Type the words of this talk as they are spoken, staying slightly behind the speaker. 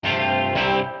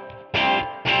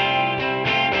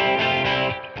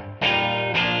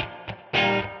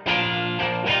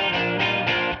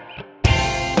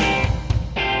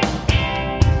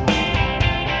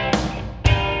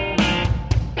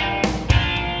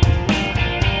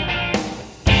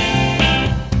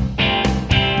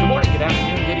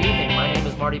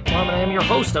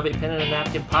host of a Pen and a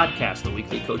Napkin podcast, the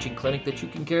weekly coaching clinic that you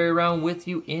can carry around with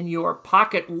you in your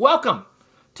pocket. Welcome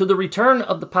to the return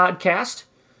of the podcast,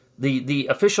 the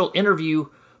official interview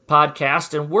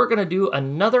podcast, and we're going to do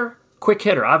another quick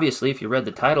hitter. Obviously, if you read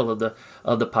the title of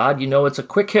the pod, you know it's a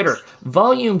quick hitter,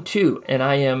 volume 2, and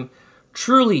I am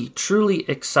truly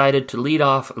excited to lead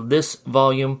off this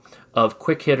volume of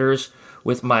quick hitters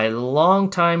with my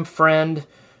longtime friend,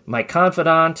 my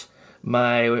confidant,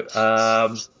 my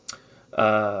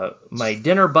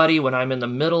dinner buddy when I'm in the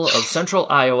middle of central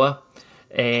Iowa,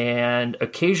 and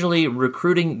occasionally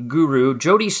recruiting guru,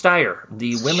 Jodi Steier,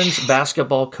 the women's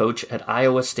basketball coach at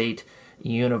Iowa State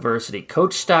University.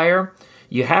 Coach Steier,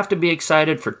 you have to be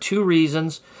excited for 2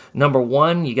 reasons. Number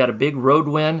 1, you got a big road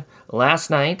win last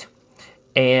night.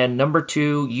 And number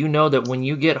 2, you know that when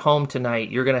you get home tonight,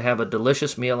 you're going to have a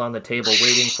delicious meal on the table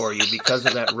waiting for you because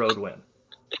of that road win.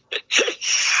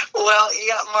 Well,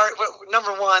 yeah, Mark,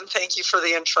 number 1, thank you for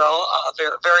the intro.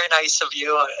 Very, very nice of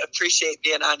you. I appreciate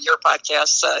being on your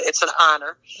podcast. It's an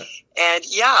honor. And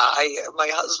yeah, my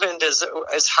husband is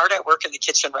hard at work in the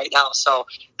kitchen right now. So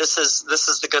this is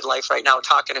the good life right now,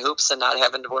 talking hoops and not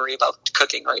having to worry about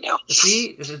cooking right now.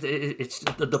 See, it's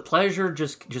the pleasure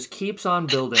just keeps on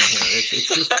building here. It's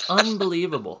just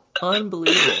unbelievable.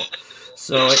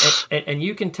 So, and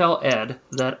you can tell Ed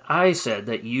that I said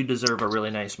that you deserve a really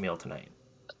nice meal tonight.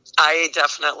 I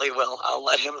definitely will. I'll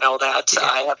let him know that.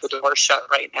 I have the door shut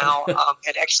right now.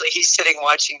 And actually, he's sitting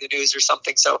watching the news or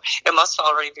something, so it must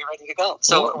already be ready to go.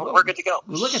 So we're good to go.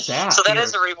 Look at that. So that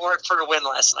is a reward for a win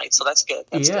last night, so that's good.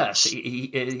 Yes,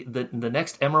 good. The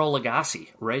next Emeril Lagasse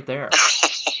right there.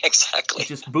 Exactly.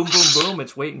 Just boom, boom, boom.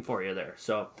 It's waiting for you there.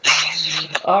 So,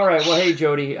 all right. Well, hey,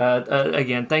 Jodi,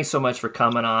 again, thanks so much for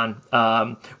coming on.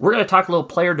 We're going to talk a little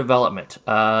player development,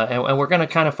 and we're going to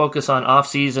kind of focus on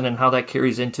off-season and how that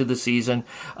carries into the season.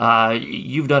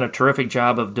 You've done a terrific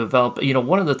job of developing.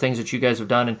 One of the things that you guys have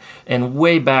done, and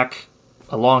way back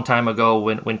a long time ago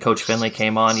when Coach Finley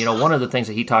came on, one of the things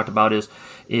that he talked about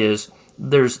is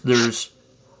there's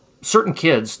certain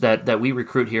kids that we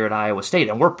recruit here at Iowa State,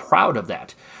 and we're proud of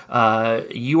that.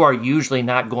 You are usually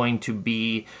not going to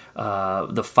be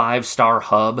the 5-star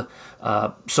hub,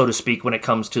 so to speak, when it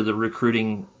comes to the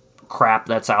recruiting crap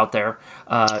that's out there.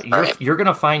 You're going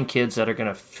to find kids that are going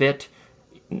to fit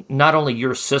not only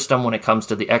your system when it comes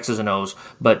to the X's and O's,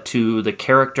 but to the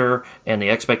character and the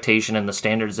expectation and the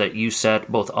standards that you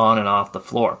set both on and off the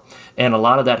floor. And a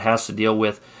lot of that has to deal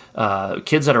with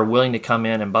kids that are willing to come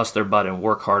in and bust their butt and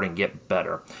work hard and get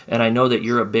better. And I know that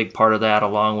you're a big part of that,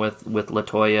 along with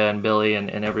LaToya and Billy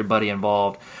and everybody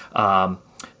involved.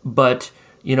 But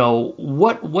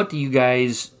what do you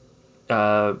guys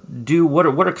do?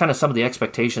 What are kind of some of the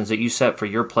expectations that you set for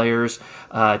your players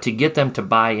to get them to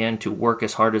buy in, to work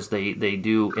as hard as they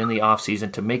do in the off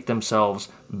season to make themselves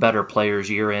better players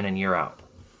year in and year out?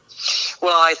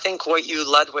 Well, I think what you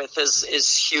led with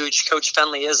is huge. Coach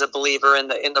Finley is a believer in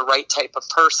the right type of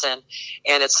person,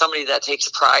 and it's somebody that takes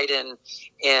pride in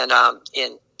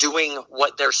doing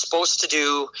what they're supposed to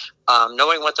do,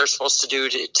 knowing what they're supposed to do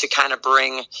to kind of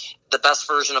bring the best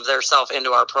version of their self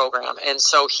into our program. And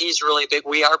so he's really big.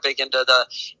 We are big into the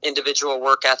individual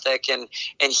work ethic, and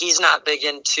he's not big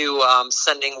into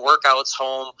sending workouts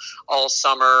home all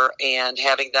summer and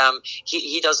having them.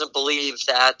 He doesn't believe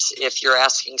that if you're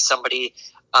asking somebody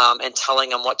and telling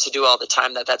them what to do all the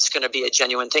time, that's going to be a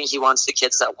genuine thing. He wants the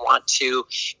kids that want to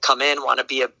come in, want to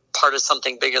be a part of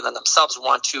something bigger than themselves,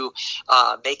 want to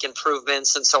make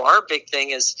improvements. And so our big thing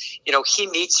is, he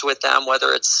meets with them, whether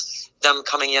it's them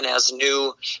coming in as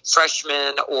new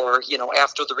freshmen or,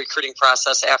 after the recruiting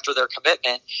process, after their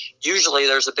commitment. Usually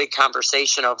there's a big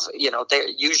conversation of,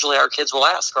 usually our kids will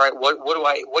ask, all right,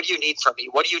 what do you need from me?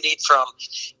 What do you need from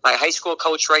my high school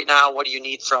coach right now? What do you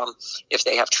need from, if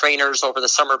they have trainers over the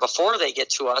summer before they get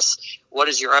to us, what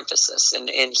is your emphasis? And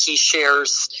he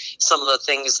shares some of the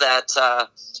things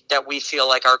that we feel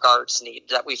like our guards need,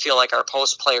 that we feel like our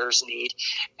post players need.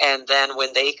 And then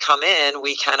when they come in,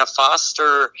 we kind of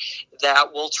foster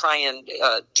that. We'll try and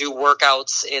do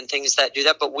workouts and things that do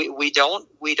that, but we don't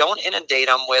inundate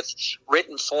them with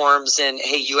written forms and,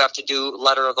 hey, you have to do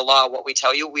letter of the law, what we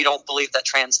tell you. We don't believe that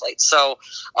translates. So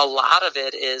a lot of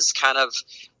it is kind of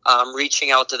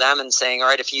reaching out to them and saying, all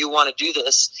right, if you want to do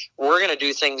this, we're going to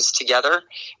do things together,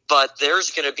 but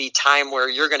there's going to be time where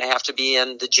you're going to have to be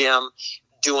in the gym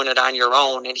doing it on your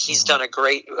own. And he's done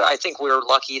I think we're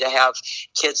lucky to have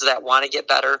kids that want to get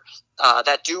better,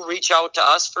 that do reach out to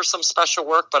us for some special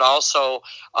work, but also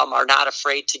are not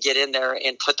afraid to get in there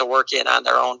and put the work in on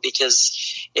their own.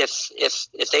 Because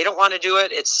if they don't want to do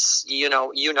it, it's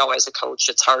it's, as a coach,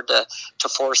 it's hard to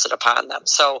force it upon them.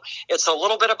 So it's a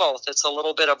little bit of both. It's a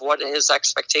little bit of what his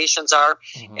expectations are,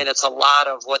 and it's a lot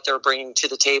of what they're bringing to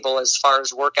the table as far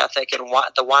as work ethic and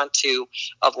the want to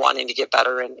of wanting to get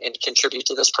better and contribute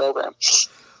to this program.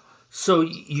 So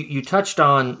you touched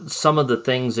on some of the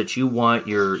things that you want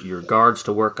your guards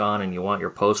to work on and you want your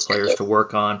post players to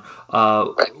work on.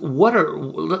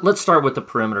 Let's start with the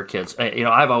perimeter kids.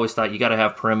 I've always thought you got to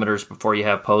have perimeters before you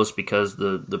have posts because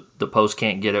the post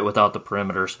can't get it without the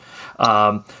perimeters.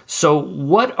 So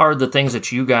what are the things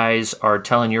that you guys are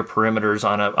telling your perimeters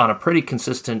on a pretty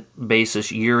consistent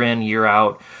basis, year in, year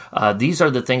out? These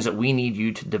are the things that we need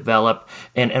you to develop,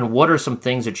 and what are some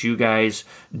things that you guys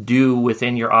do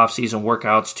within your off-season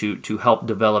workouts to help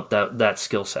develop that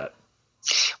skill set?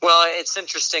 Well, it's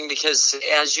interesting because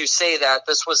as you say that,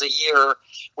 this was a year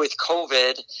with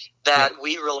COVID that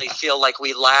we really feel like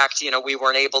we lacked. We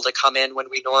weren't able to come in when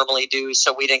we normally do,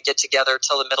 so we didn't get together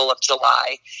till the middle of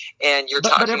July. And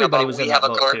but everybody was in that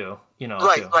boat too.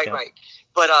 Right.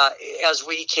 But as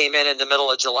we came in the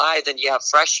middle of July, then you have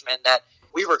freshmen that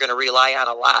we were going to rely on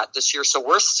a lot this year. So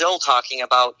we're still talking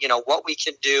about, what we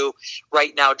can do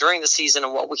right now during the season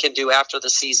and what we can do after the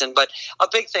season. But a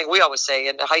big thing we always say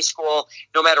in high school,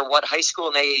 no matter what high school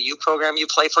and AAU program you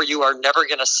play for, you are never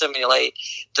going to simulate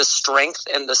the strength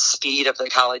and the speed of the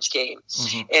college game.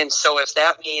 Mm-hmm. And so if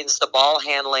that means the ball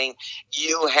handling,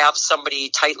 you have somebody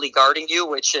tightly guarding you,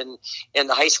 which in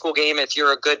the high school game, if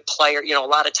you're a good player, a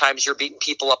lot of times you're beating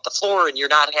people up the floor and you're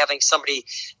not having somebody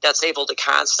that's able to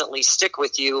constantly stick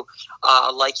with you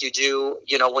like you do,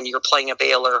 when you're playing a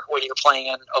Baylor, when you're playing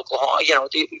in Oklahoma,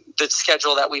 the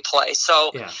schedule that we play.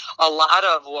 So a lot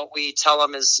of what we tell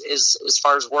them is as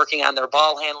far as working on their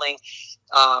ball handling,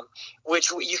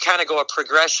 which you kind of go a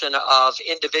progression of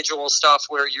individual stuff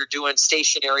where you're doing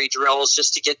stationary drills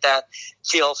just to get that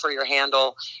feel for your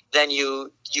handle. Then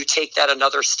you take that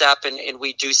another step and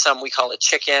we do we call it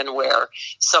chicken, where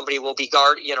somebody will be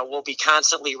will be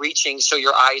constantly reaching. So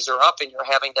your eyes are up and you're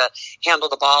having to handle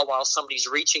the ball while somebody's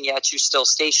reaching at you still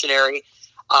stationary.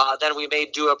 Then we may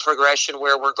do a progression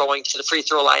where we're going to the free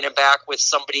throw line and back with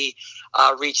somebody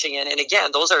reaching in. And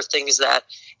again, those are things that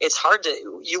it's hard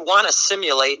you want to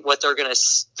simulate what they're going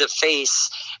to face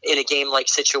in a game-like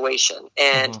situation.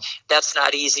 And that's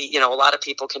not easy. A lot of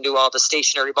people can do all the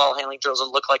stationary ball handling drills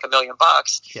and look like $1 million.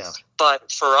 Yeah.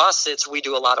 But for us, we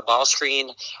do a lot of ball screen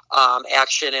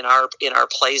action in our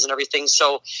plays and everything.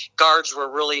 So guards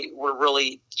were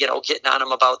really getting on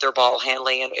them about their ball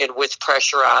handling and with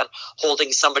pressure on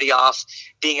holding somebody off,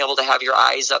 being able to have your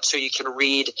eyes up so you can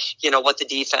read, what the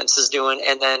defense is doing,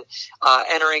 and then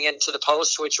entering into the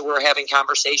post, which we're having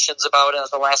conversations about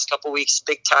the last couple of weeks,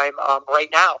 big time right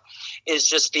now, is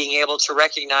just being able to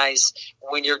recognize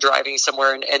when you're driving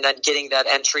somewhere and then getting that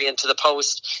entry into the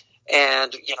post.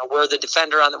 And, where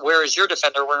is your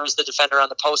defender? Where is the defender on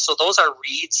the post? So those are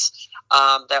reads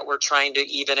that we're trying to,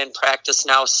 even in practice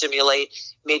now, simulate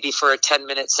maybe for a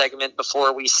 10-minute segment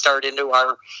before we start into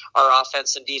our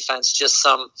offense and defense. Just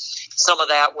some of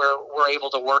that where we're able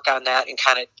to work on that and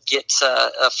kind of get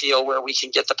a feel where we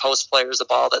can get the post players the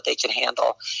ball that they can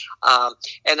handle.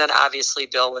 And then obviously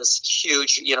Bill is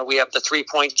huge. We have the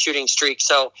 3-point shooting streak.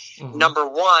 So number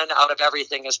one out of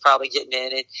everything is probably getting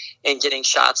in and getting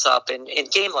shots up and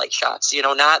game-like shots,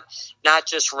 not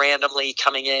just randomly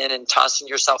coming in and tossing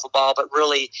yourself a ball, but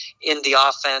really in the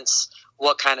offense,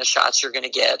 what kind of shots you're going to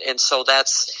get. And so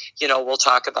that's, we'll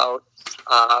talk about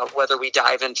whether we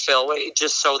dive and fill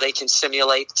just so they can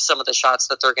simulate some of the shots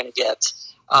that they're going to get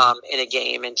in a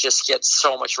game and just get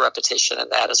so much repetition in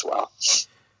that as well.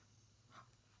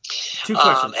 2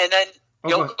 questions. And then,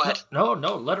 go ahead. No,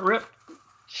 let it rip.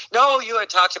 No, you had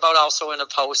talked about also in a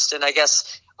post, and I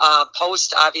guess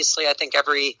post, obviously, I think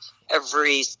every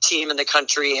team in the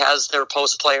country has their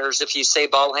post players. If you say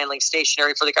ball handling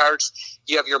stationary for the guards,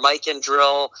 you have your mic and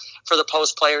drill for the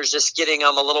post players, just getting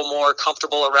them a little more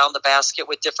comfortable around the basket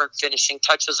with different finishing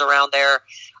touches around there.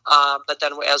 But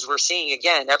then as we're seeing,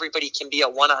 again, everybody can be a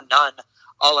one-on-none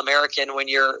All-American when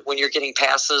you're getting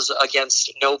passes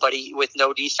against nobody with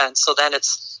no defense. So then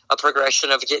it's a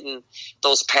progression of getting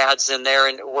those pads in there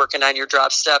and working on your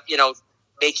drop step,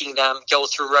 making them go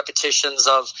through repetitions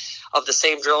of the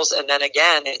same drills. And then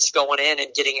again, it's going in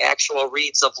and getting actual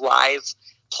reads of live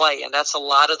play. And that's a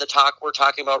lot of the talk we're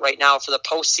talking about right now for the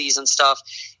postseason stuff,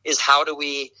 is how do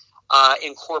we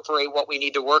incorporate what we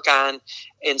need to work on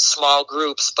in small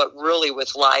groups, but really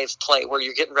with live play where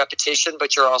you're getting repetition,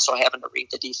 but you're also having to read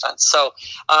the defense. So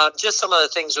just some of the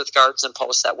things with guards and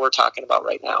posts that we're talking about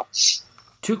right now.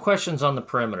 2 questions on the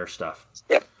perimeter stuff.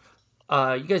 Yep.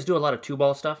 You guys do a lot of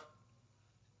 2-ball stuff?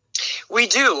 We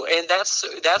do, and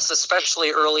that's especially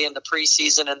early in the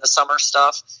preseason and the summer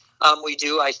stuff. We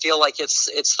do. I feel like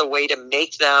it's the way to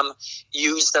make them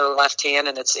use their left hand,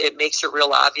 and it makes it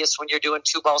real obvious when you're doing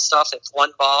 2-ball stuff. If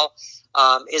one ball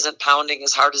isn't pounding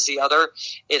as hard as the other,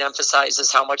 it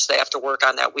emphasizes how much they have to work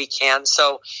on that weak hand.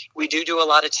 So we do a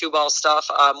lot of 2-ball stuff.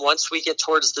 Once we get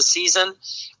towards the season,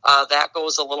 that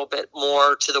goes a little bit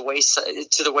more to the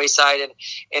wayside,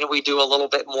 and we do a little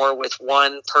bit more with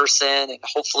one person, and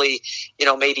hopefully,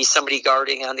 maybe somebody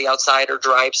guarding on the outside or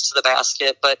drives to the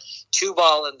basket. But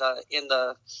 2-ball in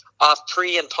the off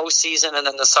pre and post season, and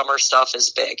then the summer stuff is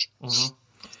big. Mm-hmm.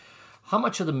 How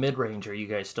much of the mid range are you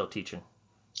guys still teaching?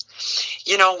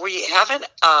 We haven't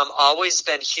always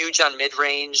been huge on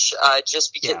mid-range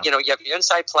just because, you have your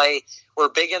inside play. We're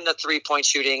big in the three-point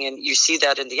shooting, and you see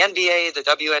that in the NBA, the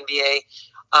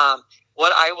WNBA.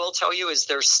 What I will tell you is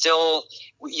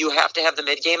you have to have the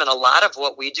mid-game, and a lot of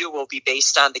what we do will be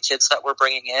based on the kids that we're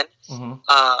bringing in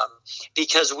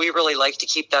because we really like to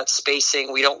keep that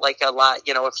spacing. We don't like a lot,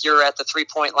 if you're at the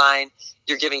three-point line,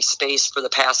 you're giving space for the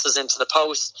passes into the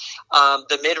post.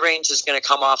 The mid-range is going to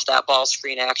come off that ball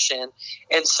screen action.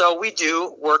 And so we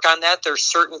do work on that. There's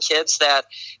certain kids that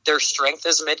their strength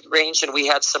is mid-range, and we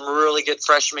had some really good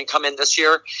freshmen come in this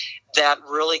year that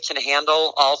really can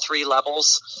handle all three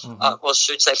levels. Well,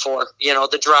 should say four.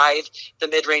 The drive, the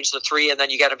mid-range, the three, and then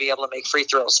you got to be able to make free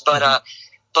throws.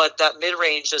 But that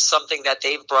mid-range is something that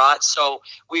they've brought. So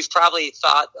we've probably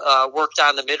worked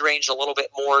on the mid-range a little bit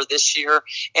more this year.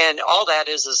 And all that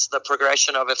is the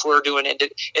progression of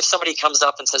if somebody comes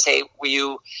up and says, hey,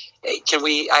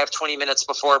 I have 20 minutes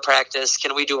before practice,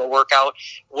 can we do a workout?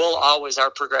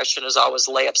 Our progression is always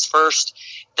layups first.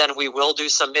 Then we will do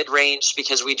some mid-range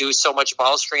because we do so much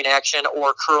ball screen action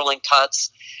or curling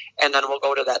cuts. And then we'll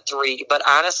go to that three. But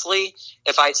honestly,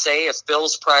 if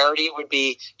Bill's priority would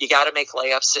be you got to make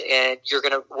layups and you're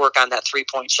going to work on that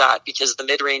 3-point shot, because the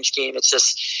mid-range game, it's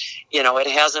just, it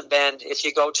hasn't been, if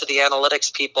you go to the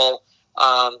analytics people,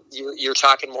 you're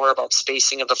talking more about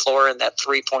spacing of the floor, and that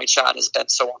 3-point shot has been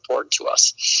so important to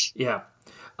us. Yeah.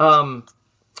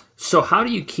 So how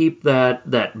do you keep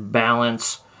that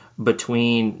balance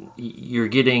between you're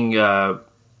getting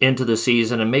into the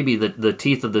season and maybe the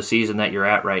teeth of the season that you're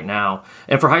at right now?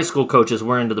 And for high school coaches,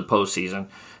 we're into the postseason,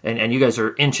 and you guys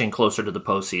are inching closer to the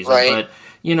postseason. Right.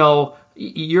 But,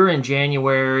 you're in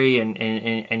January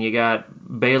and you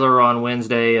got Baylor on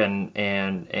Wednesday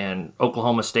and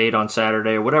Oklahoma State on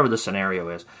Saturday, or whatever the scenario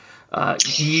is.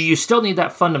 You still need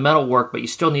that fundamental work, but you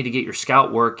still need to get your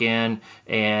scout work in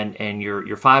and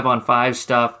your 5-on-5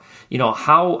 stuff.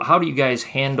 How do you guys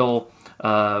handle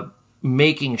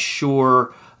making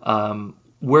sure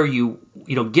where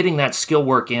getting that skill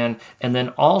work in, and then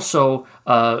also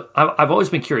I've always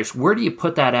been curious, where do you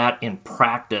put that at in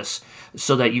practice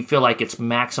so that you feel like it's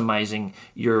maximizing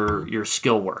your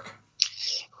skill work?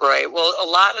 Right. Well, a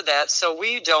lot of that. So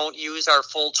we don't use our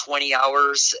full 20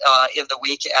 hours in the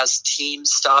week as team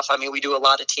stuff. I mean, we do a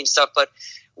lot of team stuff, but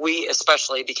we,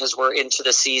 especially because we're into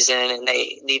the season and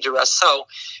they need to rest. So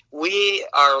we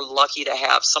are lucky to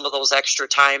have some of those extra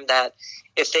time that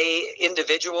if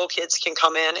individual kids can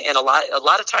come in, and a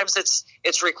lot of times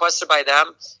it's requested by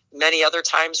them. Many other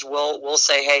times we'll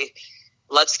say, hey,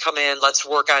 let's come in, let's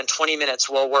work on 20 minutes.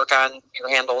 We'll work on your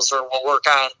handles, or we'll work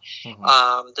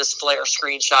on this flare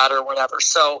screenshot or whatever.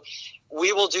 So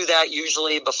we will do that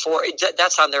usually before.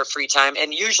 That's on their free time.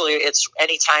 And usually it's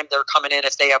anytime they're coming in,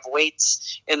 if they have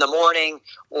weights in the morning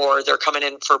or they're coming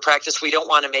in for practice, we don't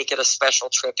want to make it a special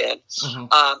trip in.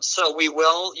 So we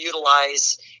will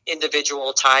utilize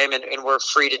individual time, and we're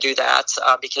free to do that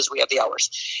because we have the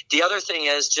hours. The other thing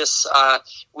is just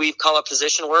we call it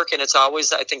position work, and it's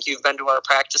always, I think you've been to our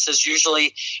practices,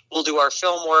 usually we'll do our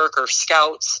film work or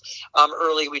scouts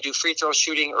early. We do free throw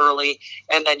shooting early,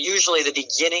 and then usually the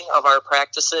beginning of our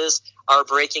practices are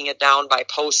breaking it down by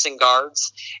posts and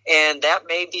guards. And that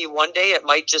may be one day, it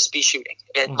might just be shooting.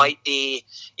 It might be,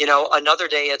 another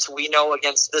day we know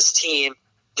against this team,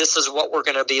 this is what we're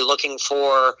going to be looking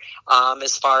for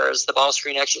as far as the ball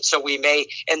screen action. So we may,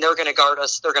 and they're going to guard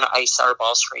us, they're going to ice our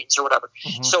ball screens or whatever.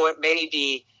 So it may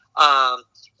be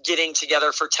getting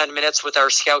together for 10 minutes with our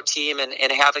scout team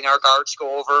and having our guards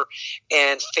go over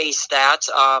and face that.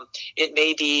 It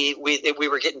may be we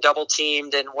were getting double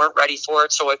teamed and weren't ready for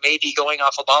it. So it may be going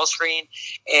off a ball screen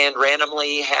and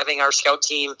randomly having our scout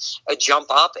team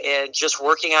jump up and just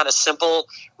working on a simple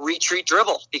retreat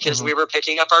dribble because we were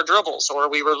picking up our dribbles, or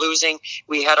we were losing,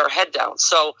 we had our head down.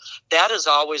 So that is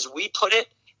always, we put it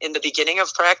in the beginning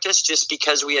of practice just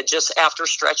because we had just, after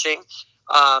stretching,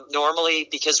 Normally,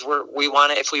 because we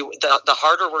want to, the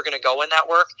harder we're going to go in that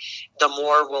work, the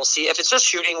more we'll see. If it's just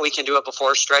shooting, we can do it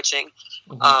before stretching.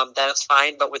 That's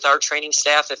fine. But with our training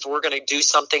staff, if we're going to do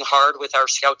something hard with our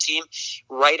scout team,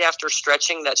 right after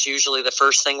stretching, that's usually the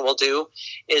first thing we'll do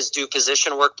is do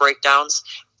position work breakdowns.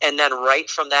 And then right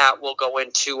from that, we'll go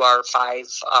into our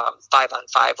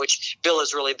 5-on-5, which Bill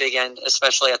is really big in,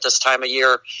 especially at this time of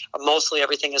year. Mostly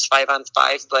everything is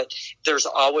 5-on-5, but there's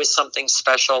always something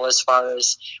special as far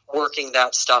as working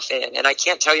that stuff in. And I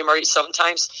can't tell you, Marty,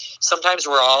 sometimes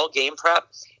we're all game prep.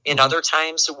 And other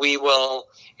times we will,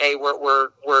 hey,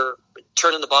 we're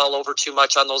turning the ball over too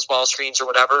much on those ball screens or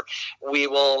whatever. We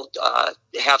will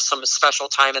have some special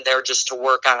time in there just to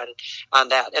work on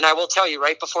that. And I will tell you,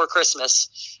 right before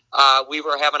Christmas, we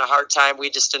were having a hard time.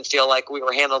 We just didn't feel like we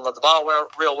were handling the ball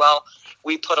real well.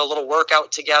 We put a little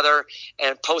workout together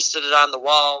and posted it on the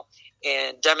wall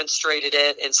and demonstrated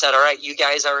it and said, all right, you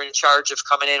guys are in charge of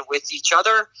coming in with each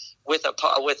other, with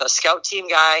a scout team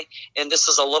guy, and this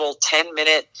is a little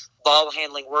 10-minute ball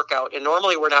handling workout. And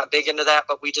normally we're not big into that,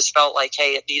 but we just felt like,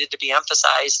 hey, it needed to be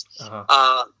emphasized.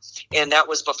 And that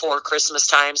was before Christmas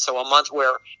time. So a month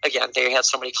where, again, they had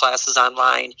so many classes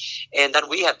online. And then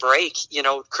we had break,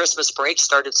 Christmas break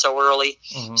started so early.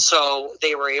 So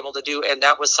they were able to do, and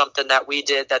that was something that we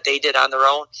did that they did on their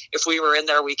own. If we were in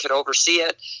there, we could oversee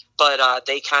it. But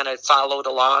they kind of followed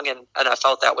along, and I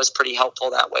felt that was pretty helpful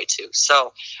that way too.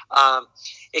 So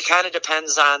it kind of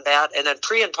depends on that. And then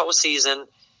pre- and postseason,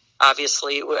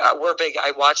 obviously, we're big.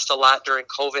 I watched a lot during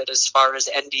COVID as far as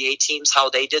NBA teams, how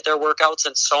they did their workouts,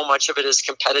 and so much of it is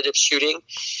competitive shooting.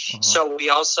 So we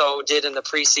also did in the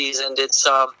preseason, did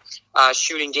some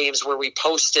shooting games where we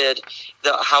posted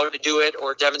how to do it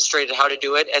or demonstrated how to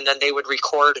do it, and then they would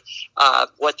record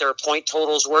what their point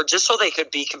totals were just so they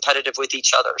could be competitive with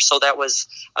each other. So that was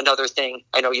another thing.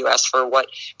 I know you asked for what,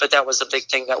 but that was a big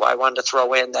thing that I wanted to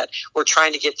throw in, that we're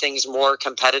trying to get things more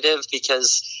competitive,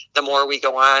 because the more we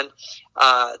go on,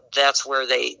 that's where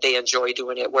they enjoy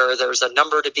doing it, where there's a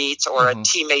number to beat or a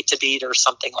teammate to beat or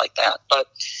something like that. But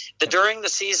during the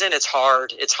season, it's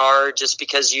hard. It's hard just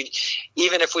because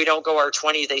even if we don't go our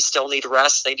 20, they still need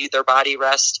rest. They need their body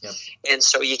rest. And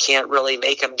so you can't really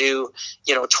make them do,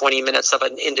 20 minutes of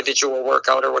an individual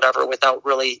workout or whatever without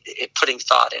really putting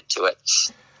thought into it.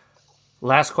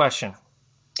 Last question.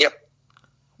 Yep.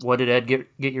 What did Ed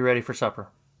get you ready for supper?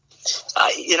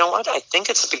 You know what? I think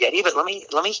it's spaghetti, but let me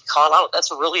call out.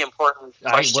 That's a really important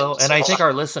question. I think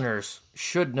our listeners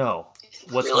should know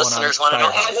what's going on.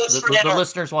 The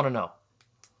listeners want to know.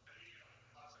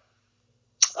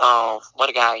 Oh, what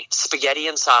a guy. Spaghetti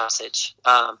and sausage.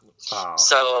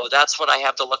 So that's what I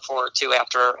have to look forward to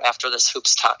after this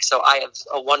hoops talk. So I have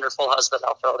a wonderful husband.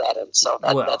 I'll throw that in. So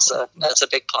that's a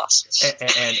big plus.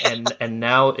 And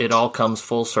now it all comes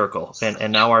full circle.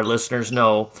 And now our listeners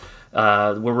know.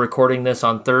 We're recording this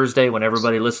on Thursday. When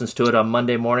everybody listens to it on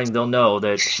Monday morning, they'll know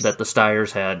that the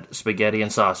Steiers had spaghetti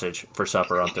and sausage for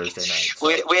supper on Thursday night. So.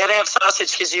 We had to have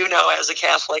sausage because, as a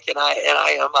Catholic, and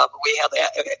I am. We had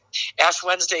Ash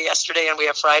Wednesday yesterday, and we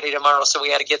have Friday tomorrow, so we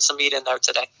had to get some meat in there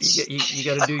today. You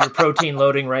got to do your protein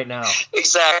loading right now.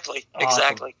 Exactly.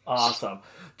 Awesome.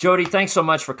 Jodi, thanks so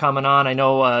much for coming on. I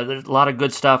know there's a lot of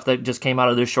good stuff that just came out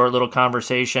of this short little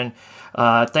conversation.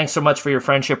 Thanks so much for your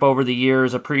friendship over the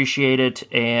years. Appreciate it.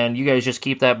 And you guys just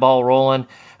keep that ball rolling.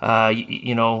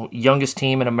 Youngest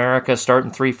team in America, starting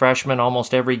 3 freshmen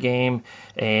almost every game.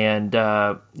 And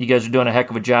you guys are doing a heck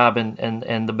of a job,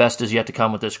 and the best is yet to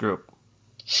come with this group.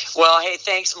 Well, hey,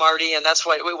 thanks, Marty. And that's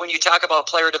why when you talk about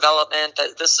player development,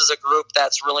 this is a group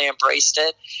that's really embraced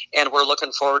it, and we're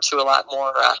looking forward to a lot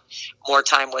more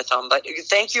time with them. But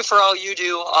thank you for all you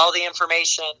do, all the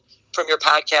information from your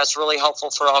podcast, really helpful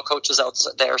for all coaches out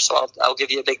there. So I'll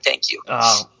give you a big thank you.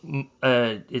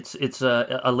 It's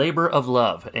a labor of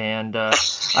love, and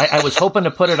I was hoping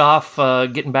to put it off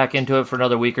getting back into it for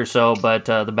another week or so, but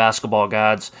the basketball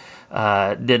gods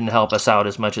didn't help us out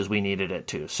as much as we needed it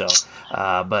to. So,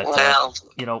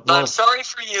 I'm sorry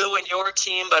for you and your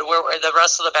team, but the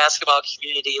rest of the basketball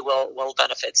community will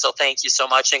benefit. So thank you so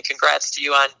much, and congrats to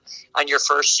you on your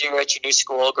first year at your new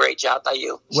school. Great job by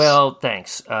you. Well,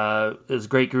 thanks. It was a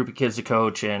great group of kids to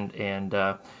coach, and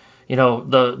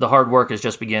the hard work is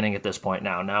just beginning at this point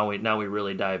now. Now we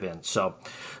really dive in. So,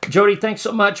 Jodi, thanks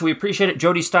so much. We appreciate it.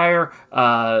 Jodi Steier,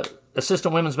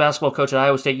 assistant women's basketball coach at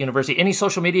Iowa State University. Any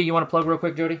social media you want to plug real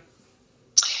quick, Jodi?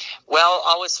 Well,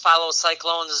 always follow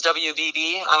Cyclones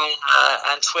WBB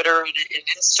on Twitter and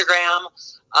Instagram.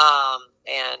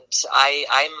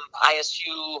 I'm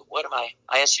ISU. What am I?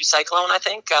 ISU Cyclone, I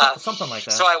think. Something like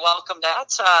that. So I welcome that.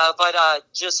 But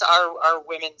just our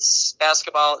women's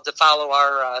basketball to follow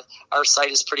our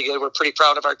site is pretty good. We're pretty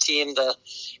proud of our team.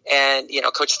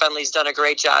 Coach Fenley's done a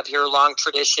great job here. Long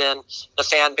tradition. The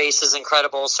fan base is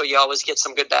incredible. So you always get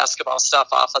some good basketball stuff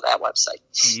off of that website.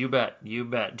 You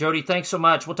bet. Jodi, thanks so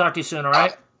much. We'll talk to you soon. All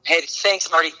right. Hey,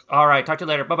 thanks, Marty. All right. Talk to you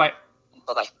later. Bye-bye.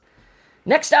 Bye-bye.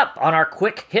 Next up on our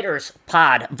Quick Hitters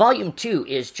pod, Volume 2,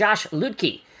 is Josh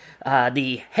Luedtke,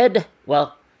 the head,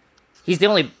 he's the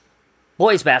only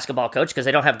boys basketball coach because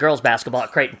they don't have girls basketball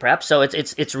at Creighton Prep, so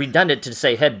it's redundant to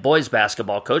say head boys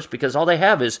basketball coach because all they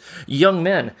have is young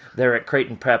men there at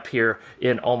Creighton Prep here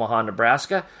in Omaha,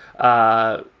 Nebraska.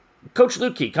 Coach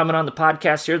Luedtke coming on the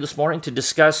podcast here this morning to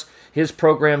discuss his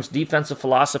program's defensive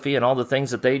philosophy and all the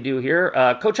things that they do here.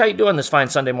 Coach, how you doing this fine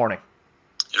Sunday morning?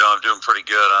 I'm doing pretty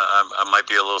good. I might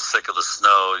be a little sick of the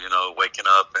snow, waking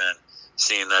up and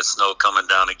seeing that snow coming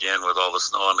down again with all the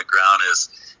snow on the ground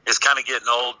is kind of getting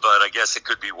old, but I guess it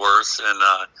could be worse.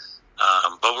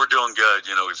 But we're doing good.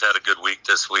 We've had a good week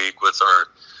this week with our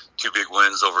two big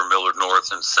wins over Millard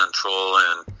North and Central.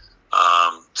 And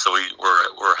so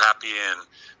we're happy and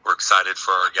we're excited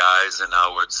for our guys. And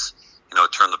now it's,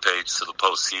 turn the page to the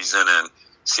postseason and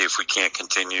see if we can't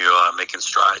continue making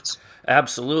strides.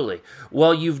 Absolutely.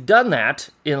 Well, you've done that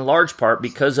in large part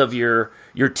because of your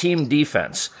team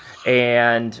defense,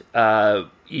 and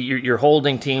you're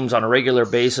holding teams on a regular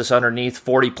basis underneath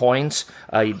 40 points.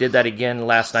 You did that again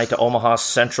last night to Omaha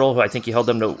Central, who I think you held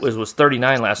them to, it was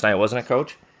 39 last night, wasn't it,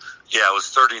 Coach? Yeah, it was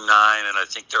 39, and I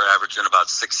think they're averaging about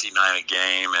 69 a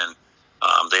game, and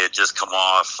they had just come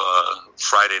off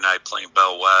Friday night playing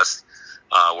Bell West,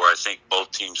 where I think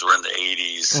both teams were in the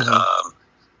 80s. Mm-hmm.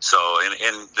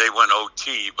 And they went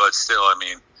OT, but still,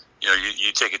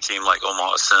 you take a team like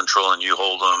Omaha Central and you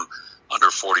hold them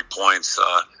under 40 points.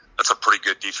 That's a pretty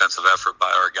good defensive effort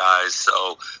by our guys.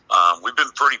 So we've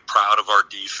been pretty proud of our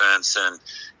defense, and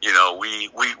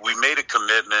we made a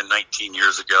commitment 19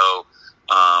 years ago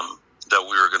that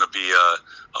we were going to be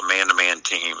a man-to-man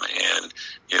team, and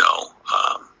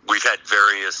we've had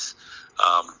various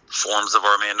forms of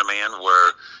our man-to-man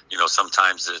where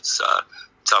sometimes it's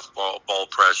tough ball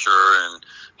pressure and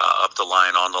up the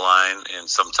line, on the line, and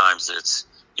sometimes it's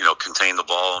contain the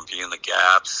ball and be in the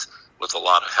gaps with a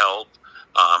lot of help.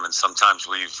 And sometimes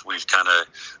we've kind of,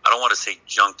 I don't want to say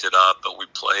junked it up, but we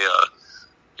play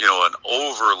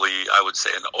I would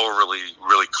say an overly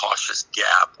really cautious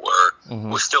gap where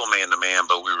we're still man to man,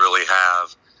 but we really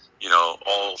have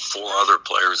all four other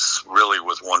players really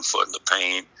with 1 foot in the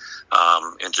paint,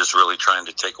 and just really trying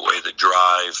to take away the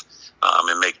drive.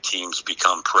 And make teams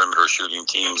become perimeter shooting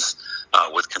teams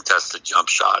with contested jump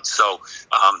shots. So,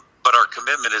 but our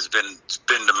commitment has been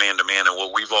to man-to-man, and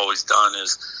what we've always done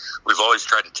is we've always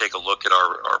tried to take a look at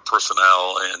our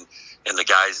personnel and the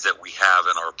guys that we have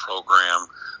in our program,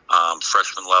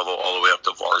 freshman level all the way up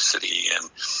to varsity. And,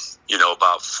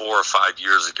 about 4 or 5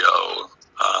 years ago,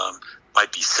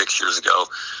 might be 6 years ago,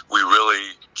 we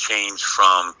really changed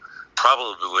from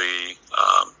probably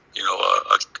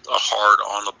a hard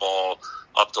on the ball,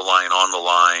 up the line, on the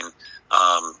line,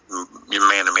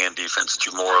 man-to-man defense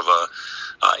to more of a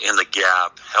in the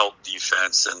gap help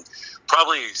defense, and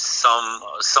probably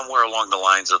somewhere along the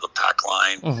lines of the pack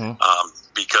line,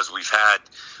 because we've had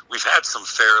some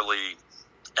fairly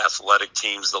athletic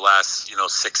teams the last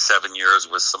 6-7 years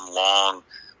with some long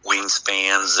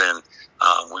wingspans, and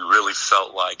we really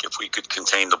felt like if we could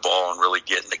contain the ball and really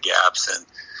get in the gaps and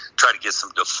try to get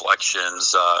some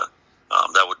deflections,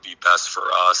 that would be best for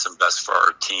us and best for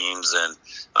our teams, and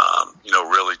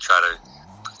really try to,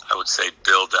 I would say,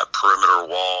 build that perimeter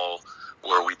wall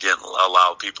where we didn't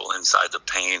allow people inside the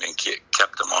paint and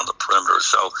kept them on the perimeter.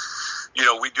 So,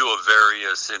 we do a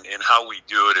various, and how we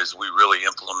do it is we really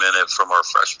implement it from our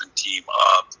freshman team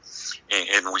up,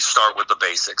 and we start with the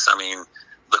basics.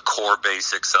 The core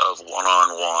basics of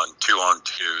 1-on-1,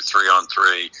 2-on-2,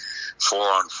 3-on-3,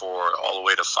 4-on-4, all the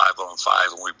way to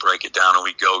 5-on-5, and we break it down and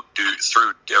we go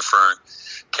through different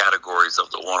categories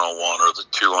of the 1-on-1 or the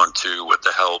 2-on-2 with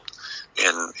the help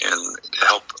and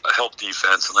help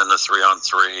defense, and then the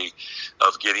 3-on-3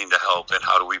 of getting to help and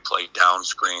how do we play down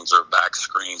screens or back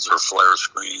screens or flare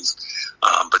screens,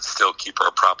 but still keep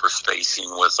our proper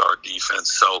spacing with our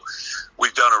defense. So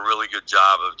we've done a really good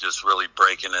job of just really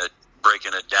breaking it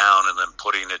down and then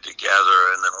putting it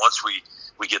together. And then once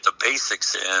we get the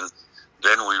basics in,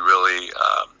 then we really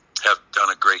have done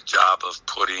a great job of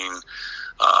putting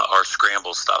our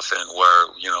scramble stuff in, where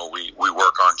we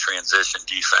work on transition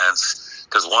defense,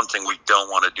 because one thing we don't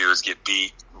want to do is get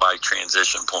beat by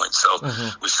transition points. So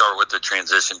we start with the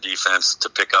transition defense to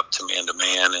pick up to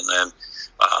man-to-man, and then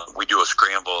we do a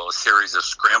series of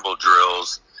scramble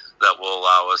drills that will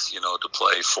allow us, to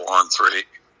play 4-on-3,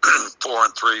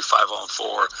 4-on-3,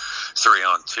 5-on-4,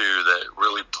 3-on-2. That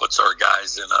really puts our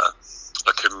guys in a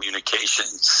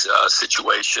communications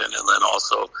situation, and then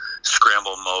also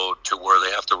scramble mode to where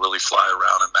they have to really fly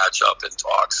around and match up and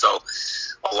talk. So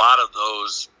a lot of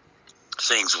those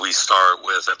things we start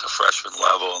with at the freshman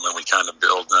level, and then we kind of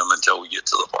build them until we get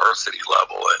to the varsity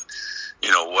level. And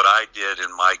what I did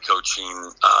in my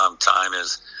coaching time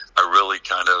is I really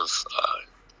kind of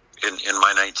in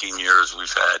my 19 years,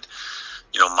 we've had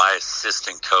my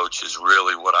assistant coach is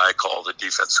really what I call the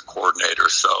defensive coordinator.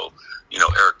 So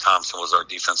Eric Thompson was our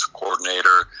defensive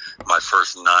coordinator my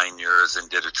first 9 years and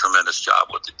did a tremendous job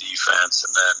with the defense.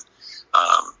 And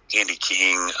then Andy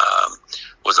King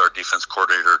was our defense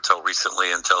coordinator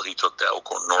until he took the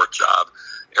Elkhorn North job.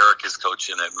 Eric is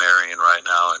coaching at Marion right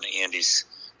now, and Andy's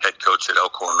head coach at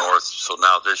Elkhorn North. So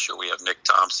now this year we have Nick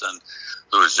Thompson,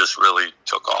 who has just really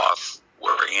took off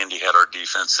where Andy had our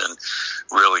defense and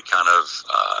really kind of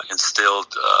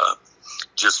instilled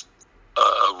just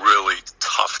a really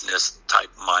toughness type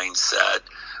mindset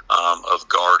of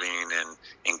guarding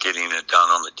and getting it done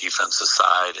on the defensive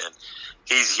side. And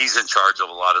he's in charge of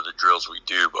a lot of the drills we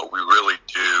do, but we really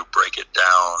do break it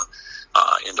down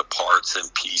into parts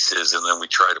and pieces, and then we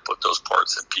try to put those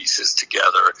parts and pieces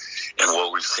together. And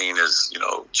what we've seen is,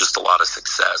 just a lot of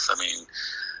success. I mean,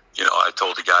 I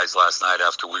told the guys last night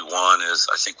after we won is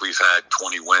I think we've had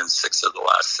 20 wins 6 of the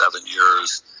last 7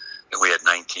 years, and we had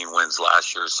 19 wins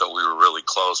last year, so we were really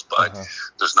close. But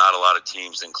there's not a lot of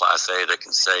teams in Class A that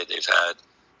can say they've had,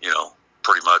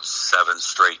 pretty much 7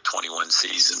 straight 20-win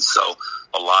seasons. So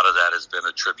a lot of that has been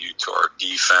a tribute to our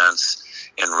defense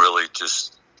and really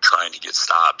just trying to get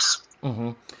stops.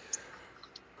 Mm-hmm.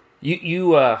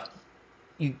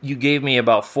 You gave me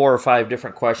about 4 or 5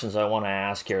 different questions I want to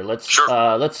ask here. Let's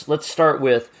start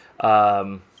with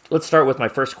my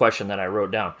first question that I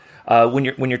wrote down.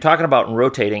 When you're talking about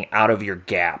rotating out of your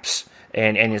gaps,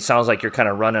 and it sounds like you're kind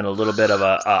of running a little bit of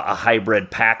a hybrid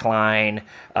pack line,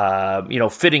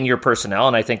 fitting your personnel,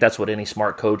 and I think that's what any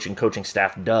smart coach and coaching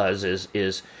staff does is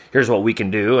here's what we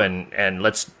can do, and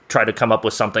let's try to come up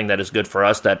with something that is good for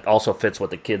us that also fits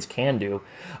what the kids can do.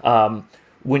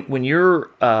 When you're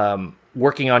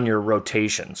working on your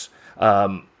rotations,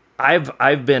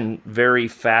 I've been very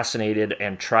fascinated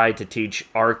and tried to teach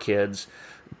our kids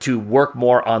to work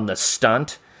more on the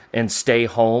stunt and stay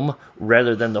home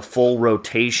rather than the full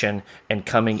rotation and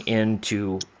coming in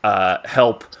to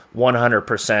help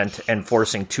 100% and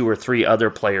forcing 2 or 3 other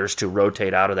players to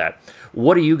rotate out of that.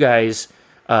 What do you guys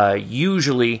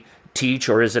usually teach,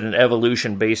 or is it an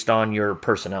evolution based on your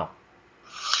personnel?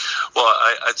 Well,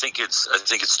 I think it's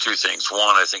 2 things. One,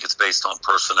 I think it's based on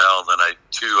personnel. Then I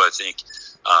think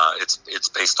it's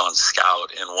based on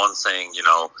scout. And one thing,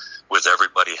 with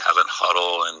everybody having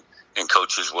huddle and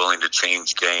coaches willing to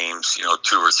change games,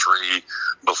 2 or 3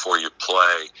 before you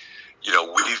play,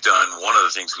 one of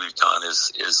the things we've done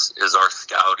is our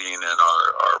scouting and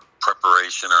our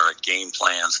preparation, our game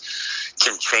plans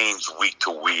can change week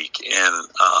to week. And,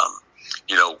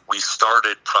 we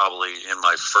started probably in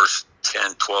my first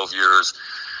 10, 12 years,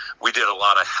 we did a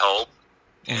lot of help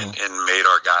and made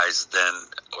our guys then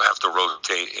have to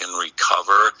rotate and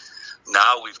recover.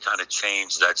 Now we've kind of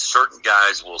changed that. Certain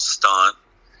guys will stunt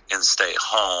and stay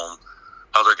home.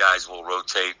 Other guys will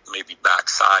rotate maybe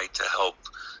backside to help,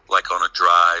 like on a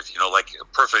drive. Like a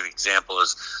perfect example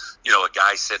is, a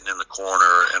guy sitting in the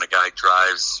corner and a guy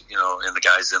drives, and the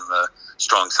guy's in the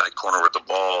strong side corner with the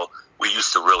ball. We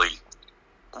used to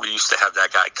have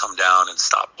that guy come down and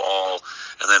stop ball,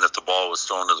 and then if the ball was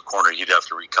thrown to the corner, he'd have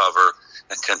to recover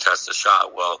and contest the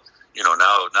shot. Well,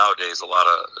 nowadays a lot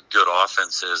of good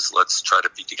offenses, let's try to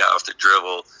beat the guy off the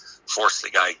dribble, force the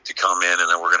guy to come in, and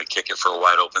then we're going to kick it for a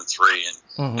wide open 3,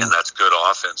 and that's good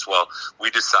offense. Well, we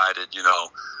decided,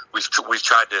 we've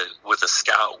tried to, with a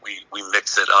scout, we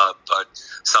mix it up, but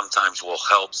sometimes we'll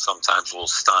help, sometimes we'll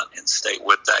stunt and stay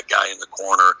with that guy in the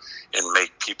corner and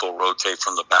make people rotate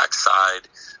from the backside,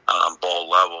 ball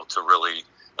level, to really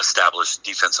establish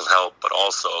defensive help, but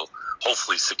also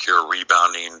hopefully secure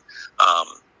rebounding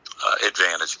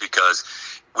advantage, because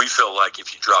we feel like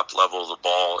if you drop level of the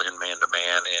ball in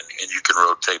man-to-man and you can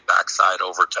rotate backside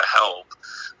over to help,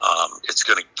 it's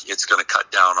gonna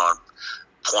cut down on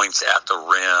points at the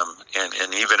rim,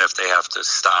 and even if they have to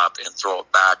stop and throw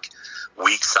it back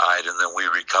weak side and then we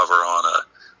recover on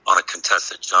a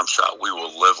contested jump shot, we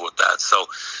will live with that. So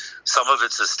some of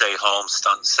it's a stay home,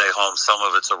 stunt and stay home. Some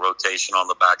of it's a rotation on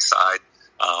the backside.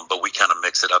 but we kind of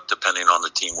mix it up depending on the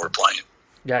team we're playing.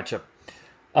 Gotcha.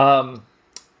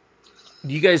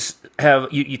 Do you guys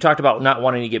have, you talked about not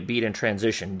wanting to get beat in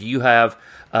transition. Do you have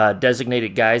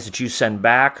designated guys that you send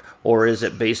back, or is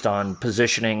it based on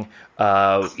positioning?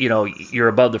 You're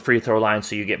above the free throw line,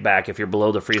 so you get back. If you're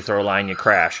below the free throw line, you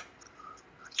crash.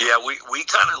 Yeah, we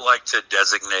kind of like to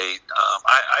designate.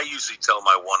 I usually tell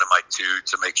my 1 and my 2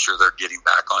 to make sure they're getting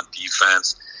back on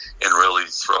defense and really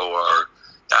throw our,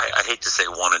 I hate to say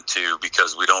 1 and 2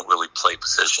 because we don't really play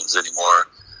positions anymore.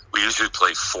 We usually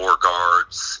play 4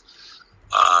 guards,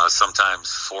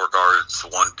 sometimes 4 guards,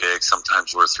 1 big,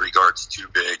 sometimes we're 3 guards, 2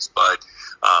 bigs. But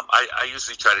I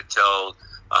usually try to tell,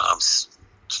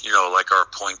 like our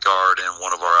point guard and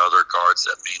one of our other guards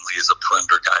that mainly is a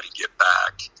perimeter guy to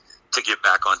get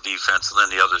back on defense, and then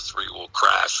the other 3 will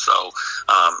crash. So,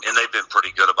 and they've been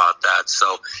pretty good about that.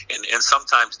 So, and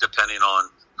sometimes depending on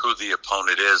who the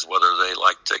opponent is, whether they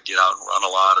like to get out and run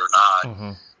a lot or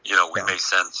not, we may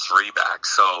send 3 back.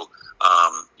 So,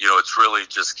 it's really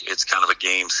just, it's kind of a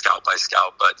game scout by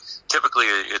scout, but typically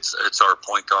it's our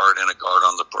point guard and a guard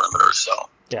on the perimeter. So,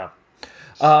 yeah.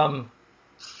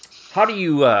 How do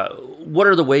you, what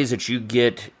are the ways that you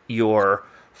get your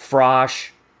frosh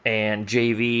and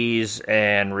JVs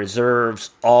and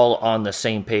reserves all on the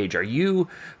same page? Are you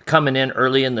coming in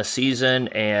early in the season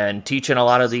and teaching a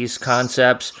lot of these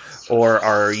concepts, or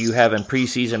are you having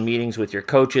preseason meetings with your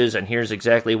coaches and here's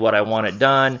exactly what I want it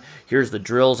done, here's the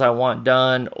drills I want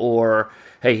done, or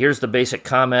hey, here's the basic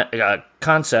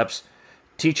concepts,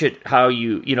 teach it how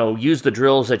you use the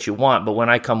drills that you want, but when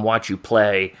I come watch you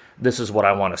play, this is what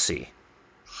I want to see?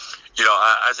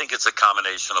 I think it's a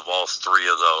combination of all 3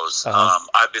 of those.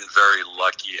 I've been very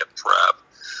lucky at prep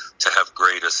to have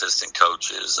great assistant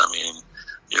coaches. I mean,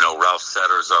 Ralph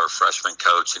Setter's our freshman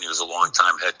coach, and he was a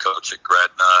longtime head coach at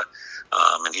Gretna,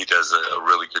 and he does a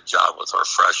really good job with our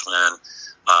freshmen.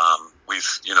 We've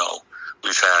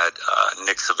had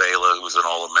Nick Savela, who was an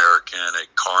All-American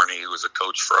at Kearney, who was a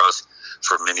coach for us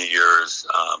for many years.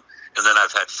 And then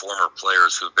I've had former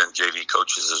players who've been JV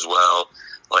coaches as well.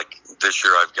 Like this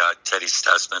year, I've got Teddy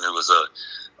Stessman, who was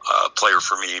a player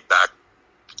for me back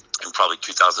in probably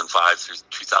 2005 through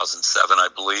 2007, I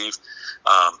believe.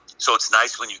 So it's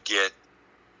nice when you get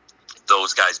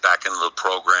those guys back into the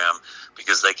program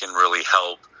because they can really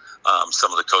help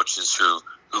some of the coaches who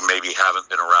maybe haven't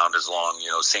been around as long.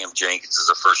 Sam Jenkins is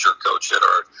a first-year coach at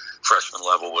our freshman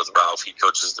level with Ralph. He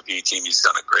coaches the B team. He's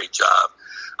done a great job.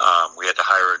 We had to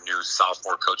hire a new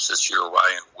sophomore coach this year,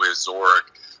 Ryan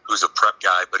Wizorg, who's a prep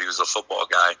guy, but he was a football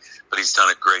guy, but he's done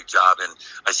a great job. And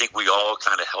I think we all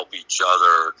kind of help each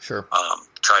other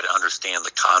try to understand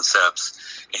the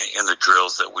concepts and the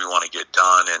drills that we want to get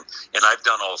done. And I've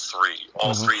done all 3.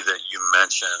 All 3 that you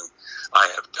mentioned, I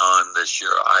have done this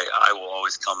year. I will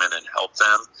always come in and help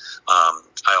them.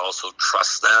 I also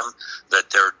trust them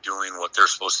that they're doing what they're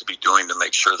supposed to be doing to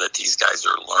make sure that these guys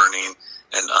are learning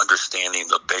and understanding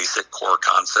the basic core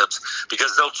concepts,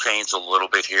 because they'll change a little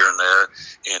bit here and there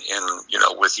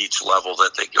with each level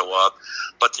that they go up.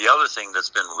 But the other thing that's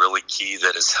been really key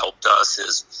that has helped us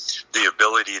is the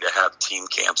ability to have team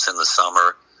camps in the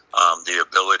summer, the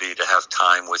ability to have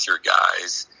time with your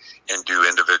guys and do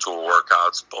individual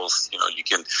workouts. Both, you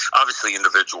can, obviously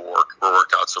individual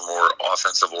workouts are more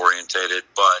offensive orientated,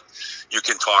 but you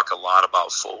can talk a lot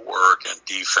about footwork and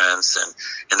defense,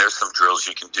 and there's some drills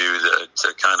you can do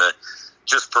to kind of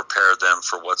just prepare them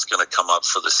for what's going to come up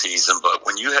for the season. But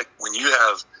when you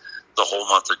have the whole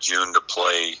month of June to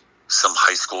play some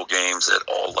high school games at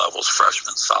all levels,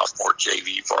 freshman, sophomore,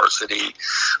 JV, varsity,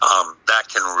 that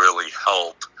can really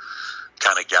help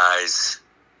kind of guys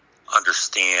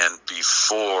understand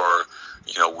before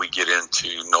we get into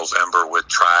November with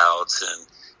tryouts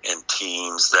and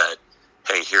teams that,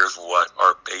 hey, here's what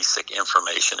our basic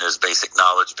information is, basic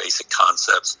knowledge, basic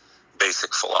concepts,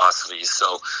 basic philosophies.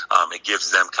 So it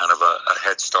gives them kind of a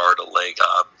head start, a leg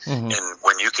up. And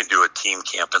when you can do a team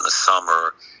camp in the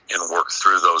summer and work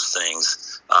through those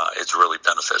things, it's really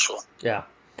beneficial. Yeah.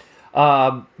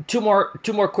 Two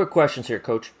more quick questions here,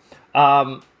 Coach.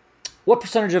 What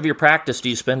percentage of your practice do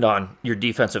you spend on your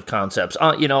defensive concepts?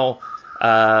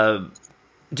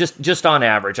 Just on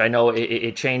average. I know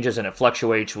it changes and it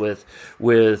fluctuates with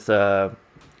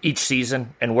each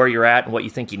season and where you're at and what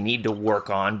you think you need to work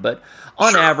on. But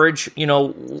on average,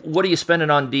 what are you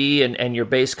spending on D and your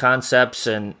base concepts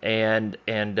and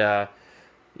as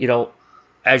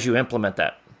you implement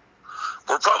that?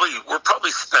 We're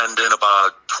probably spending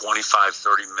about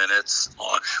 25-30 minutes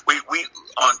on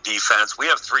defense. We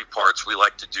have 3 parts we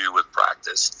like to do with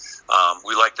practice.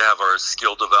 We like to have our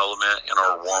skill development and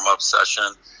our warm-up session.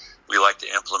 We like to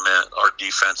implement our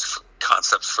defense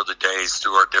concepts for the days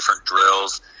through our different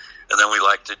drills. And then we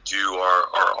like to do our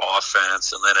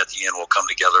offense. And then at the end, we'll come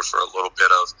together for a little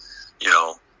bit of,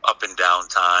 up and down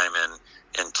time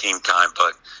and team time.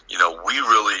 But, we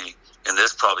really, and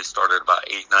this probably started about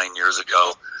 8-9 years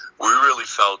ago, we really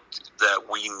felt that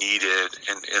we needed,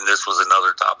 and this was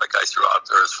another topic I threw out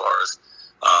there as far as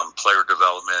player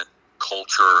development,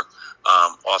 culture,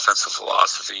 offensive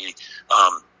philosophy.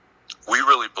 We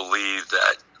really believe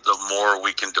that the more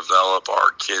we can develop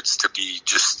our kids to be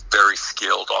just very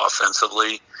skilled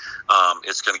offensively,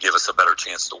 it's going to give us a better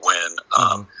chance to win.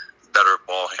 Better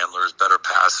ball handlers, better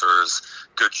passers,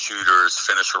 good shooters,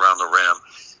 finish around the rim.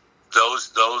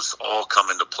 Those all come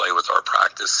into play with our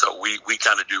practice. So we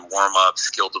kind of do warm-up,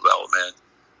 skill development,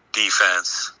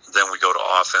 defense, then we go to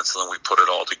offense, and then we put it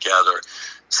all together.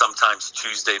 Sometimes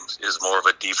Tuesday is more of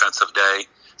a defensive day.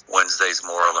 Wednesday's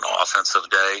more of an offensive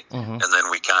day. And then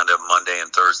we kind of Monday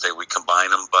and Thursday, we combine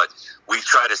them. But we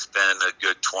try to spend a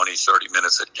good 20, 30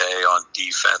 minutes a day on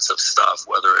defensive stuff,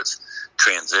 whether it's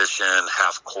transition,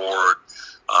 half court,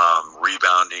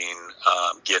 rebounding,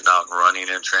 getting out and running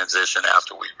in transition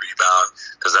after we rebound,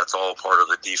 because that's all part of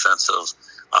the defensive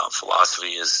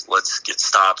philosophy is let's get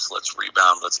stops, let's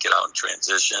rebound, let's get out in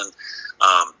transition.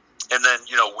 And then,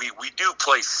 we do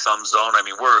play some zone. I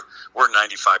mean, we're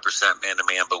 95%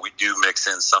 man-to-man, but we do mix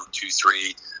in some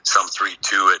 2-3, some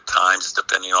 3-2 at times,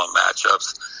 depending on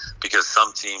matchups, because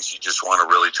some teams you just want to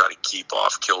really try to keep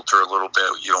off kilter a little bit.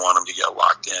 You don't want them to get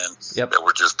locked in, that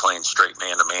we're just playing straight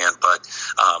man-to-man. But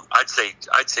I'd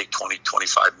say 20,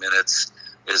 25 minutes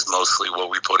is mostly what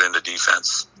we put into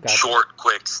defense. Gotcha. Short,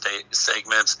 quick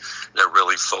segments that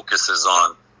really focuses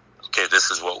on, okay,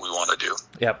 this is what we want to do.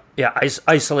 Yep. Yeah,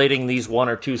 isolating these one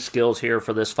or two skills here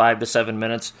for this 5 to 7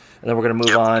 minutes, and then we're going to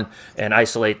move on and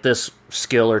isolate this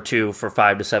skill or two for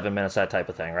 5 to 7 minutes, that type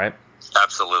of thing, right?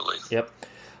 Absolutely. Yep.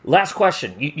 Last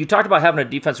question. You talked about having a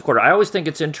defensive quarter. I always think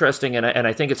it's interesting, and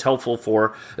I think it's helpful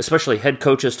for especially head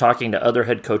coaches talking to other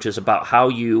head coaches about how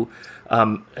you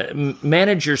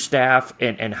manage your staff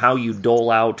and how you dole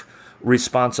out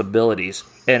responsibilities.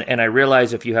 And I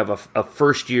realize if you have a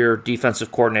first-year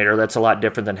defensive coordinator, that's a lot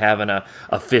different than having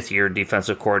a fifth-year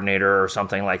defensive coordinator or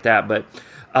something like that. But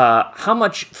how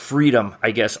much freedom, I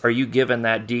guess, are you giving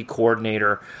that D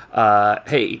coordinator?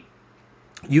 Hey,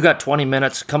 you got 20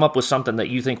 minutes, come up with something that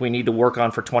you think we need to work on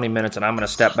for 20 minutes, and I'm going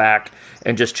to step back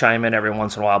and just chime in every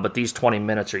once in a while, but these 20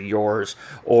 minutes are yours.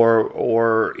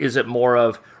 Or is it more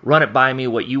of run it by me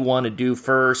what you want to do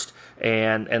first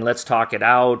and let's talk it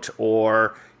out?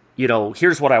 Or,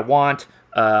 here's what I want,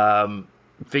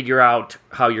 figure out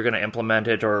how you're going to implement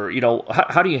it? Or,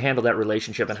 how do you handle that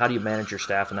relationship, and how do you manage your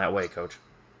staff in that way, Coach?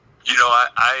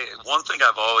 I one thing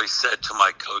I've always said to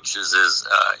my coaches is,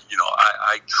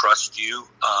 I trust you,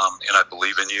 and I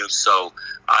believe in you. So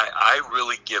I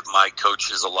really give my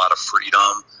coaches a lot of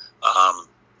freedom.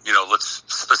 Let's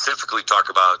specifically talk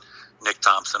about Nick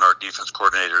Thompson, our defense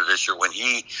coordinator this year. When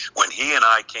he and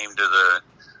I came to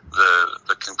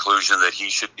the conclusion that he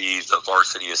should be the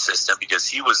varsity assistant because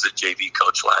he was the JV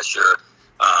coach last year,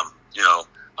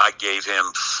 I gave him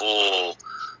full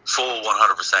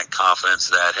 100% confidence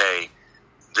that, hey,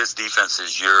 this defense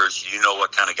is yours. You know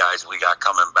what kind of guys we got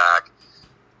coming back.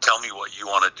 Tell me what you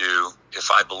want to do. If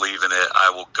I believe in it,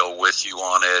 I will go with you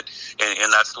on it.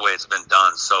 And that's the way it's been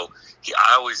done. So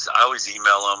I always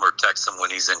email him or text him when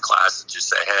he's in class and just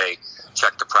say, hey,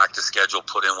 check the practice schedule,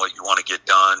 put in what you want to get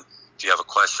done. If you have a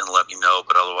question, let me know.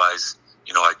 But otherwise,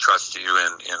 I trust you,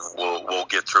 and we'll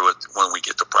get through it when we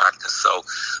get to practice. So,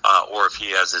 or if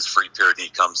he has his free period and he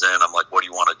comes in, I'm like, what do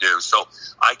you want to do? So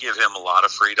I give him a lot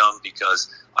of freedom because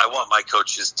I want my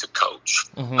coaches to coach.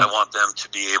 I want them to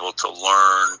be able to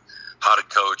learn how to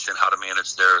coach and how to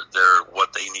manage their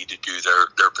what they need to do,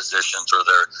 their positions or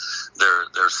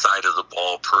their side of the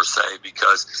ball per se.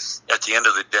 Because at the end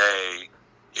of the day,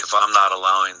 if I'm not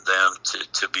allowing them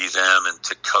to be them and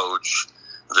to coach,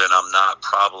 then I'm not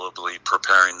probably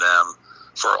preparing them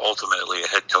for ultimately a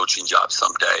head coaching job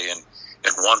someday.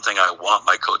 And one thing I want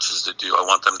my coaches to do, I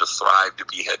want them to thrive to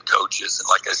be head coaches. And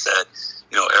like I said,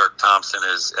 Eric Thompson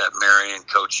is at Marion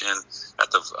coaching at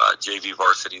the JV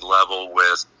varsity level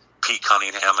with Pete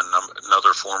Cunningham,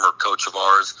 another former coach of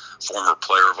ours, former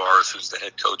player of ours, who's the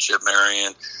head coach at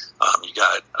Marion. You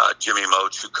got Jimmy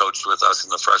Moats, who coached with us in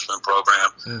the freshman program,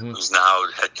 who's now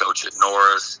head coach at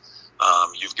Norris.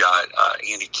 You've got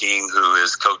Andy King, who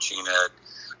is coaching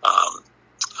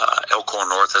Elkhorn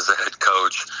North as a head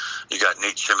coach. You got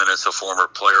Nate Chimenez, a former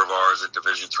player of ours, a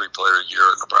Division III Player of the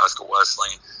Year at Nebraska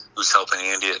Wesleyan, who's helping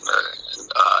Andy at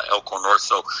Elkhorn North.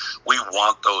 So we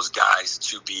want those guys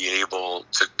to be able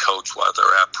to coach while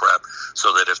they're at prep,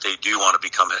 so that if they do want to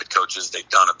become head coaches, they've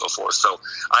done it before. So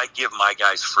I give my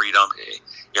guys freedom.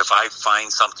 If I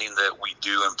find something that we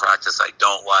do in practice I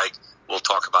don't like, we'll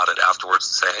talk about it afterwards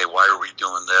and say, hey, why are we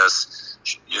doing this?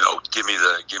 Give me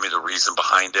the reason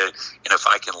behind it. And if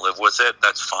I can live with it,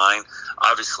 that's fine.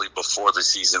 Obviously, before the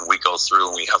season, we go through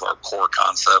and we have our core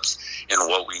concepts and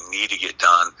what we need to get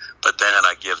done. But then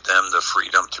I give them the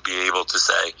freedom to be able to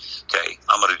say, okay,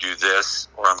 I'm going to do this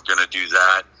or I'm going to do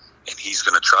that, and he's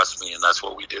going to trust me, and that's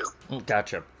what we do.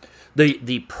 Gotcha.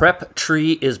 The prep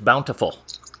tree is bountiful.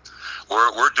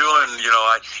 We're doing,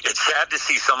 it's sad to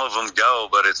see some of them go,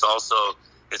 but it's also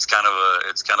it's kind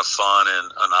of fun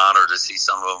and an honor to see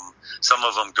some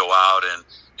of them go out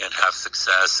and have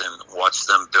success and watch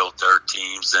them build their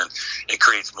teams, and it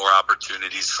creates more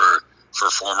opportunities for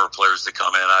former players to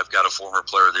come in. I've got a former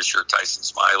player this year, Tyson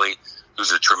Smiley,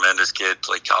 who's a tremendous kid,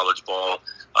 played college ball.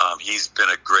 He's been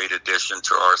a great addition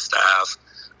to our staff.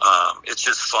 It's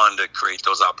just fun to create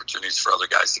those opportunities for other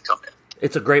guys to come in.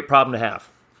 It's a great problem to have.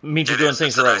 It means you're doing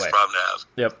things the right way. It's a nice problem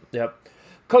to have. Yep.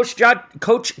 Coach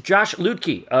Josh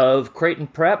Luedtke of Creighton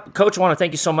Prep. Coach, I want to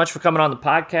thank you so much for coming on the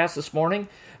podcast this morning.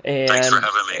 And, thanks for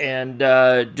having me.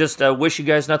 And just wish you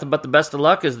guys nothing but the best of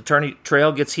luck as the tourney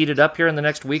trail gets heated up here in the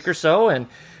next week or so. And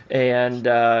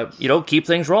keep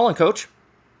things rolling, Coach.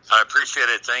 I appreciate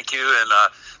it. Thank you, and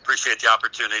appreciate the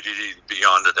opportunity to be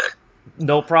on today.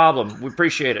 No problem. We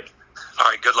appreciate it. All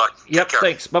right, good luck. Yep,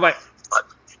 thanks. Bye-bye. Bye.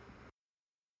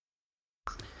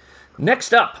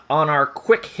 Next up on our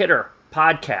Quick Hitter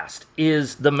podcast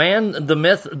is the man, the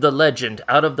myth, the legend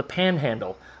out of the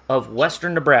panhandle of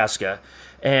western Nebraska.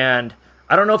 And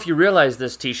I don't know if you realize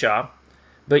this, T-Shaw,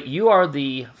 but you are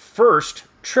the first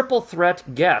triple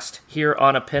threat guest here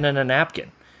on A Pen and a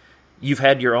Napkin. You've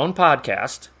had your own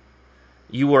podcast,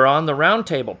 you were on the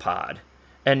Roundtable Pod,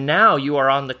 and now you are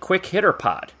on the Quick Hitter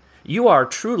Pod. You are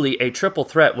truly a triple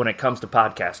threat when it comes to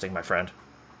podcasting, my friend.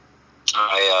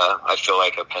 I feel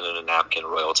like a pen and a napkin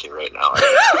royalty right now.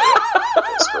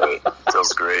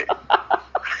 Feels great. I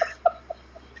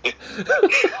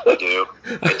do.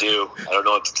 I don't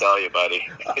know what to tell you, buddy.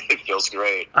 It feels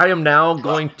great. I am now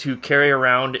going to carry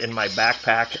around in my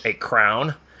backpack a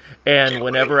crown, and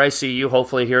whenever I see you,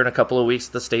 hopefully here in a couple of weeks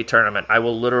at the state tournament, I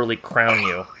will literally crown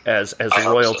you as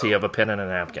royalty of a pen and a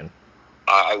napkin.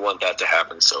 I want that to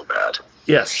happen so bad.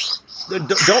 Yes.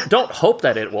 Don't hope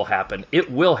that it will happen.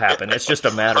 It will happen. It's just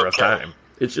a matter of time.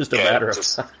 It's just a matter of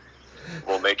time.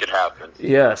 We'll make it happen.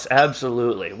 Yes,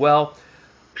 absolutely. Well,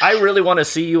 I really want to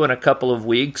see you in a couple of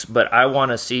weeks, but I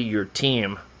want to see your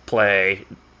team play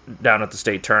down at the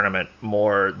state tournament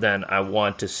more than I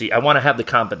want to see. I want to have the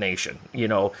combination.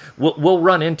 We'll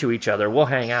run into each other. We'll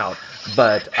hang out,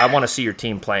 but I want to see your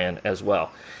team playing as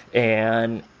well.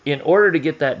 And in order to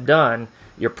get that done,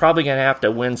 you're probably going to have to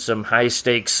win some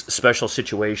high-stakes special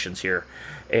situations here.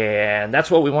 And that's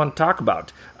what we want to talk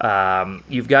about.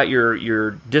 You've got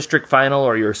your district final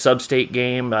or your sub-state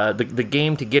game, the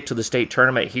game to get to the state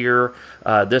tournament here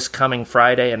this coming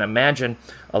Friday. And imagine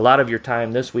a lot of your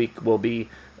time this week will be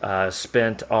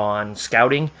spent on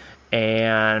scouting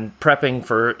and prepping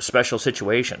for special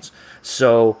situations.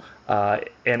 So,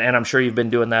 and I'm sure you've been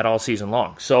doing that all season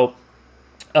long. So,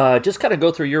 just kind of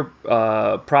go through your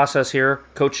process here,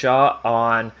 Coach Shaw,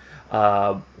 on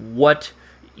what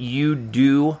you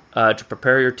do to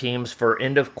prepare your teams for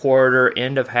end of quarter,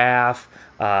 end of half,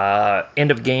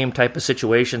 end of game type of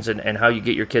situations, and how you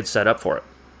get your kids set up for it.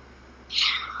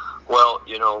 Well,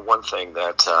 one thing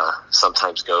that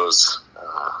sometimes goes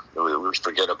we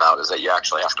forget about is that you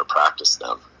actually have to practice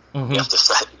them. Mm-hmm.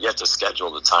 You have to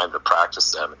schedule the time to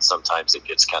practice them, and sometimes it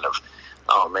gets kind of,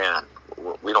 oh man,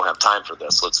 we don't have time for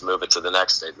this. Let's move it to the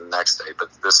next day. But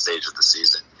this stage of the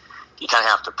season, you kind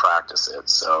of have to practice it.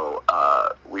 So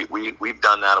we've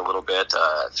done that a little bit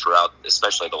throughout,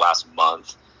 especially the last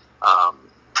month,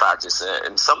 practice it.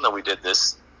 And something that we did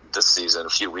this season a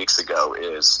few weeks ago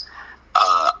is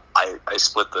I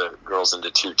split the girls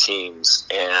into two teams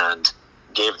and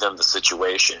gave them the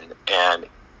situation and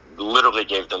literally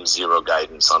gave them zero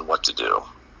guidance on what to do.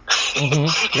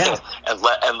 Mm-hmm. Yeah.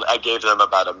 and I gave them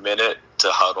about a minute to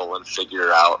huddle and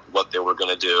figure out what they were going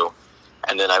to do,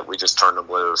 and then we just turned them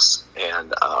loose,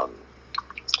 and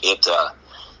it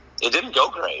didn't go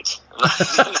great.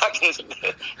 I'm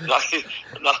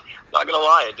not gonna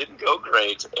lie, it didn't go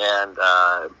great, and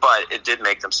but it did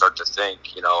make them start to think,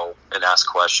 and ask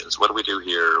questions. What do we do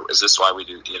here? Is this why we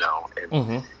do?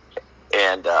 And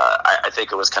And I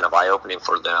think it was kind of eye-opening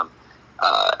for them,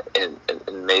 and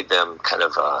made them kind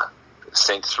of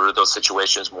think through those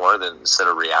situations more than instead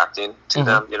of reacting to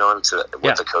them, and to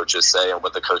what the coaches say and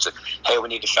what the coaches, hey, we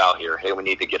need to foul here. Hey, we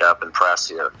need to get up and press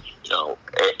here. I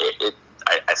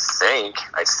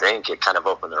think it kind of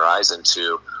opened their eyes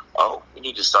into, oh, we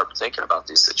need to start thinking about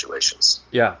these situations.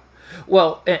 Yeah.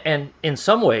 Well, and in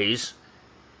some ways,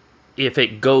 if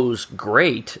it goes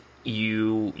great,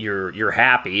 you're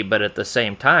happy, but at the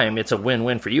same time, it's a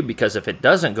win-win for you, because if it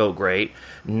doesn't go great,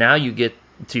 now you get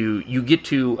to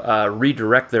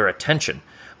redirect their attention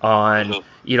on,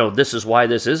 this is why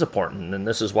this is important, and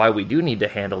this is why we do need to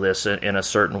handle this in a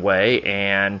certain way,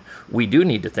 and we do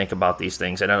need to think about these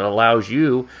things. And it allows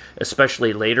you,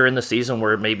 especially later in the season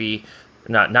where maybe,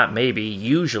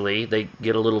 usually they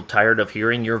get a little tired of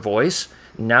hearing your voice.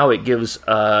 Now it gives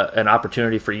an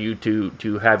opportunity for you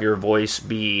to have your voice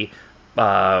be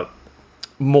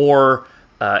more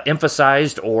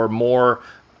emphasized, or more,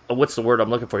 what's the word I'm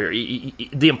looking for here?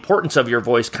 The importance of your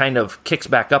voice kind of kicks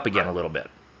back up again a little bit.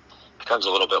 Becomes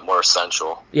a little bit more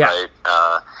essential, yeah.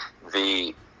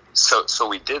 Right? So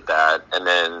we did that, and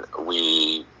then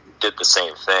we did the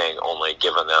same thing, only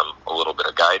giving them a little bit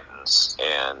of guidance,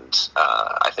 and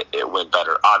I think it went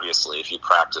better. Obviously, if you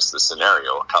practice the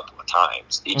scenario a couple of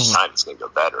times, each time it's going to go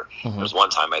better. There was one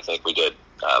time I think we did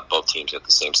both teams at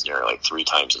the same scenario like 3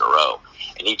 times in a row,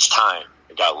 and each time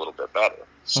it got a little bit better.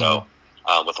 So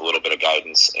with a little bit of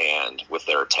guidance and with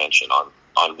their attention on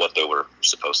what they were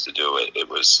supposed to do, it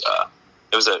was a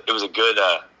good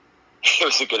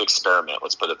experiment.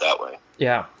 Let's put it that way.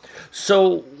 Yeah.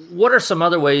 So what are some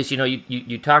other ways,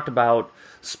 you talked about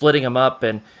splitting them up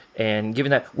and giving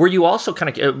that, were you also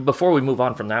kind of, before we move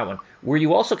on from that one, were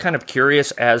you also kind of curious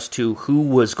as to who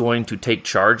was going to take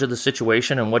charge of the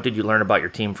situation, and what did you learn about your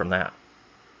team from that?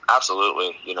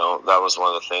 Absolutely. That was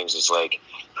one of the things, is like,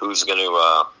 who's going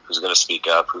to speak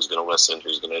up, who's going to listen,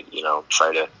 who's going to,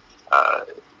 try to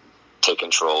take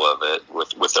control of it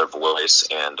with their voice.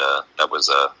 And it was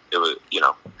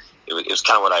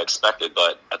kind of what I expected,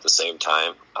 but at the same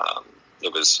time,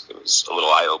 it was a little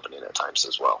eye-opening at times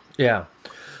as well. Yeah.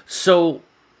 So,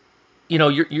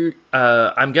 you're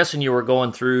I'm guessing you were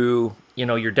going through,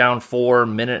 you're down 4,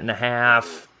 minute and a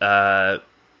half.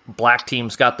 Black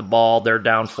team's got the ball. They're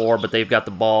down 4, but they've got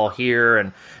the ball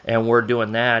here, and we're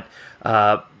doing that.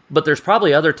 But there's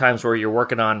probably other times where you're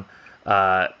working on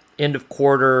end of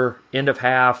quarter, end of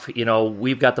half.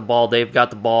 We've got the ball, they've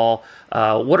got the ball.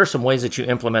 What are some ways that you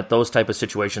implement those type of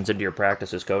situations into your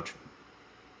practices, Coach?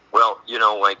 Well,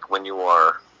 like when you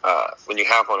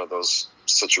have one of those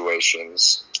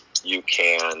situations, you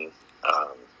can,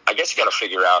 I guess you got to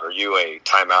figure out, are you a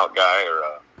timeout guy or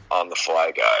a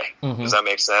on-the-fly guy? Does that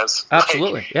make sense?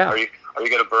 Absolutely, yeah. Are you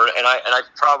going to burn? And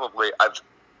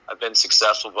I've been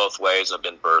successful both ways. I've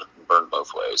been burned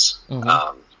both ways.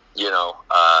 I've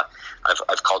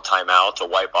called timeout to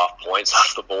wipe off points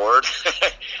off the board.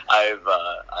 I've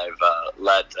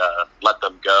let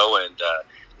them go and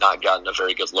not gotten a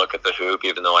very good look at the hoop,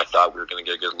 even though I thought we were going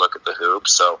to get a good look at the hoop.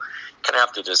 So kind of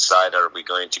have to decide, are we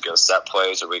going to go set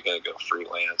plays, or are we going to go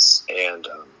freelance? And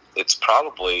it's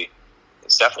definitely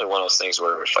one of those things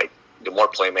where the more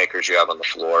playmakers you have on the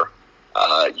floor,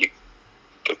 I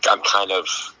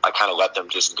kind of let them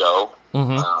just go.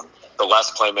 The less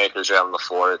playmakers you have on the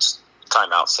floor, it's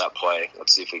timeout, set play.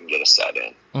 Let's see if we can get a set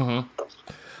in.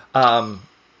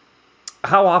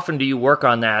 How often do you work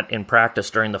on that in practice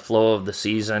during the flow of the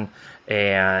season?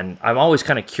 And I'm always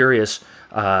kind of curious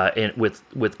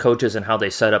with coaches and how they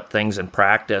set up things in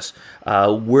practice.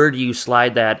 Where do you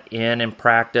slide that in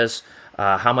practice?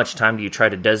 How much time do you try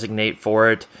to designate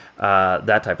for it?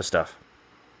 That type of stuff.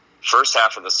 First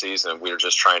half of the season, we were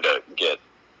just trying to get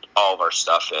all of our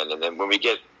stuff in. And then when we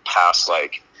get past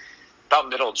about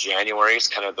middle of January, it's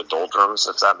kind of the doldrums,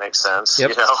 if that makes sense.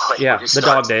 Yep. The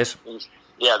dog days.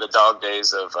 Yeah, the dog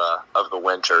days of the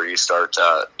winter. You start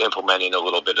implementing a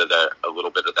little bit of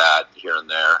that here and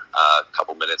there. A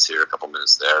couple minutes here, a couple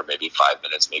minutes there, maybe 5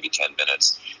 minutes, maybe 10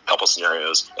 minutes. A couple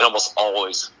scenarios. It almost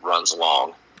always runs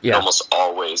long. Yeah. It almost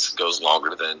always goes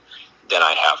longer than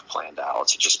I have planned out,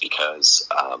 just because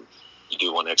you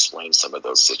do want to explain some of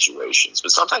those situations.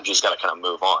 But sometimes you just got to kind of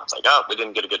move on. It's like, oh, we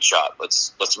didn't get a good shot.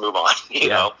 Let's move on. You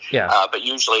know. Yeah. But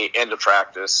usually end of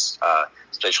practice,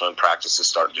 especially when practice is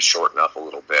starting to shorten up a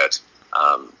little bit.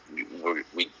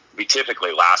 We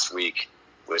typically last week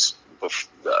was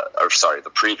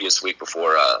the previous week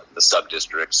before the sub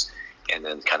districts, and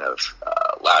then kind of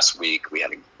last week we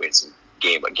had some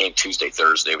game Tuesday,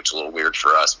 Thursday, which is a little weird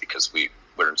for us because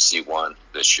we're in C1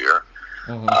 this year.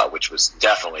 which was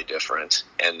definitely different.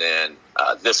 And then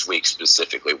this week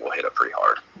specifically, we'll hit it pretty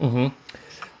hard.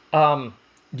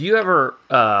 Do you ever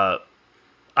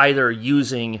either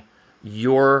using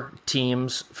your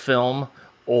team's film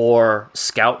or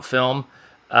scout film,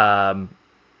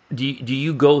 do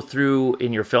you go through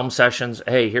in your film sessions,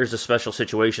 hey, here's the special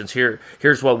situations,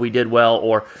 here's what we did well,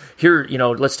 or here,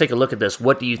 let's take a look at this.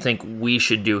 What do you think we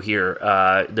should do here?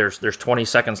 There's 20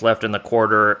 seconds left in the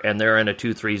quarter, and they're in a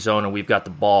 2-3 zone, and we've got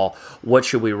the ball. What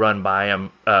should we run by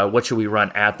them? What should we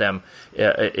run at them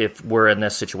if we're in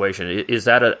this situation? Is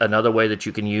that another way that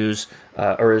you can use,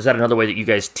 or is that another way that you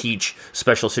guys teach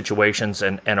special situations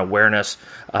and awareness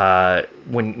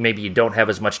when maybe you don't have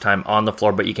as much time on the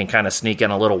floor, but you can kind of sneak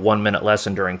in a little 1-minute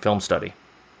lesson during film study?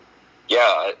 Yeah,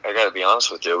 I got to be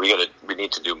honest with you. We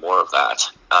need to do more of that,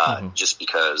 just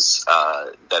because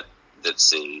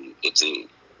it's a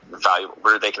valuable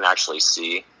where they can actually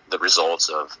see the results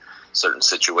of certain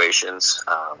situations.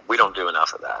 We don't do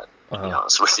enough of that, to be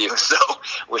honest with you. So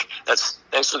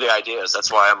thanks for the ideas.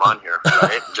 That's why I'm on here,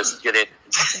 right? Just get it.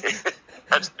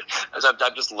 I'm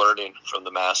just learning from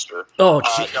the master. Oh,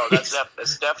 no, that's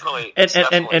definitely.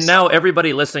 And now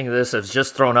everybody listening to this has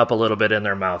just thrown up a little bit in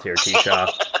their mouth here,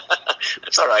 T-Shaw.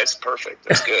 It's all right. It's perfect.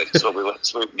 That's good. So we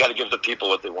got to give the people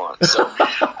what they want. So,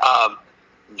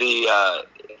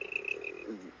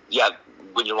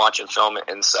 when you're watching film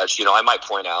and such, I might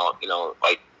point out,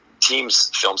 like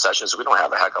teams film sessions, we don't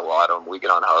have a heck of a lot of them. We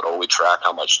get on Huddle, we track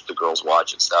how much the girls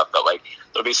watch and stuff. But like,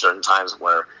 there'll be certain times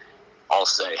where I'll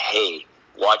say, hey,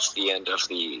 watch the end of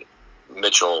the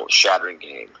Mitchell Shattering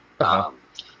game.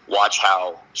 Watch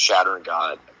how Shattering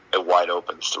got a wide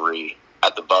open 3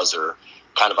 at the buzzer,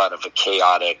 kind of out of a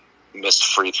chaotic missed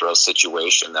free throw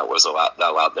situation that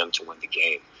allowed them to win the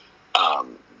game.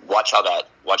 Watch how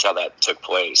that took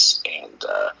place, and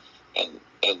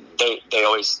they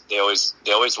always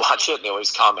watch it and they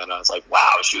always comment on it. It's like,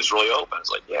 wow, she was really open.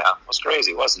 It's like, yeah, it was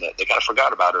crazy, wasn't it? They kind of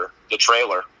forgot about her, the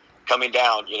trailer coming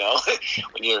down.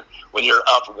 When you're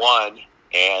up 1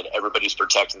 and everybody's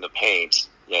protecting the paint,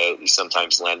 you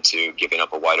sometimes lend to giving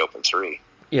up a wide open 3.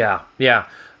 Yeah.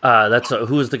 That's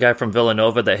who was the guy from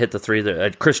Villanova that hit the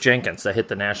 3? Chris Jenkins that hit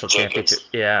the national championship.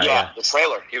 Yeah. The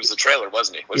trailer. He was the trailer,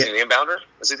 wasn't he? Was he the inbounder?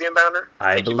 Was he the inbounder?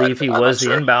 I believe he was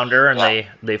the inbounder, and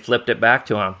they flipped it back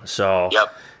to him. So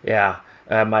yeah.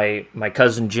 My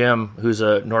cousin Jim, who's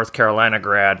a North Carolina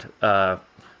grad,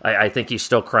 I think he's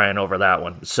still crying over that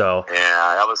one. So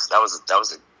yeah, that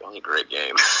was a great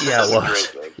game. Yeah, it was.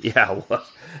 A great game. Yeah, it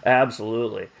was.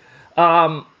 Absolutely.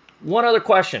 One other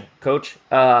question, Coach.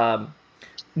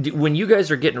 When you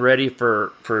guys are getting ready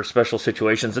for special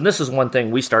situations, and this is one thing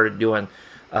we started doing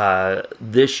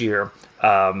this year,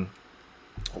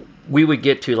 we would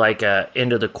get to like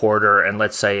end of the quarter, and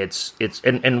let's say it's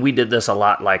and we did this a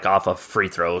lot, like off of free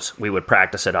throws. We would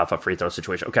practice it off a free throw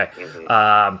situation. Okay,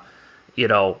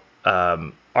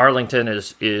 Arlington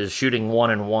is shooting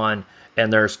 1-1,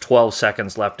 and there's 12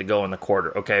 seconds left to go in the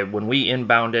quarter. Okay, when we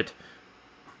inbound it,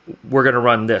 we're going to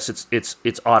run this.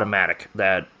 It's automatic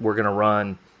that we're going to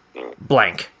run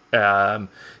blank.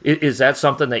 Is that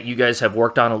something that you guys have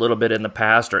worked on a little bit in the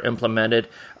past or implemented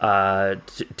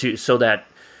so that,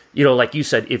 like you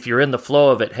said, if you're in the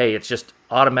flow of it, hey, it's just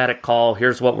automatic call.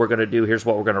 Here's what we're going to do. Here's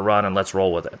what we're going to run, and let's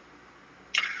roll with it.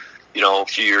 A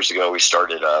few years ago, we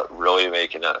started really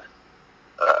making an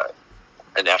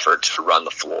effort to run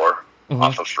the floor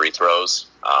off of free throws.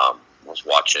 I was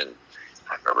watching,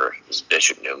 I remember it was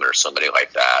Bishop Newman or somebody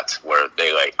like that, where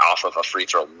they off of a free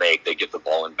throw they get the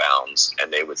ball in bounds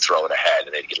and they would throw it ahead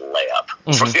and they'd get a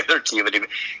layup from the other team.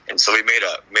 And so we made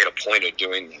a point of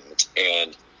doing that.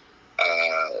 And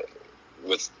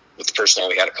with the personnel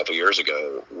we had a couple years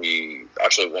ago, we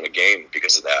actually won a game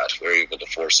because of that. We were able to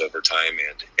force overtime,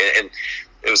 and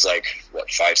it was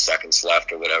 5 seconds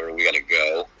left or whatever. We got to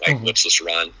go. Let's just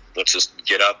run. Let's just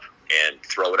get up and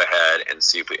throw it ahead and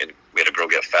see if we had a girl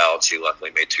get fouled. She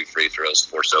luckily made 2 free throws,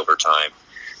 forced overtime.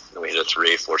 And we hit a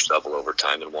 3, forced double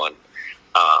overtime, and won.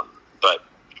 But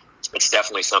it's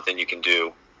definitely something you can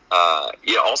do.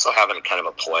 Also having kind of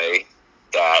a play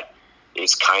that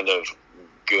is kind of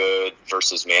good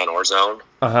versus man or zone.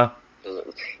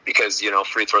 Because,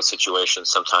 free throw situations,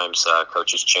 sometimes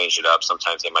coaches change it up.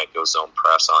 Sometimes they might go zone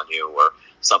press on you or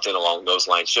something along those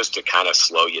lines, just to kind of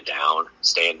slow you down,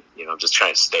 just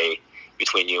trying to stay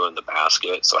between you and the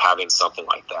basket. So having something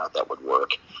like that would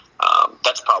work.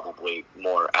 That's probably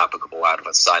more applicable out of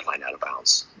a sideline out of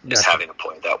bounds, is having a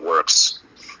play that works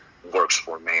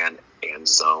for man and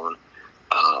zone.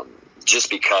 Just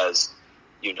because,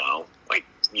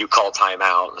 you call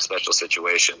timeout in a special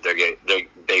situation, they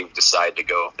decide to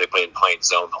go. They play in plain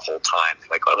zone the whole time.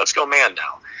 Like, oh, let's go man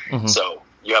now. Mm-hmm. So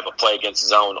you have a play against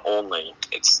zone only.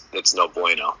 It's no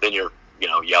bueno. Then you're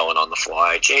yelling on the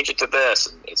fly, change it to this,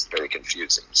 and it's very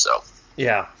confusing. So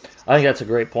yeah, I think that's a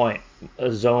great point.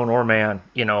 Zone or man,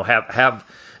 have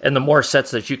and the more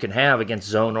sets that you can have against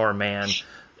zone or man,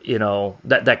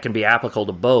 that can be applicable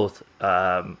to both.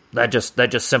 That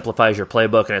just simplifies your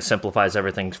playbook, and it simplifies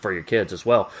everything for your kids as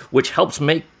well, which helps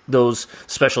make those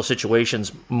special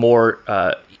situations more.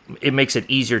 It makes it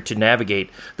easier to navigate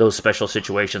those special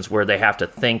situations where they have to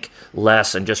think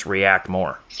less and just react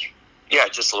more. Yeah,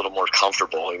 just a little more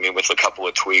comfortable. I mean, with a couple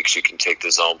of tweaks, you can take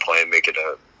the zone play and make it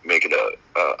a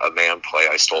man play.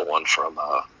 I stole one from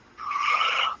I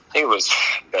think it was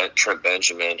Trent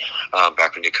Benjamin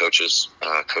back when he coached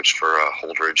for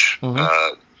Holdridge.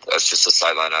 Mm-hmm. That's just a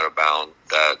sideline out of bound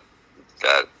that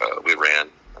we ran.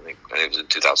 I think it was in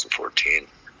 2014.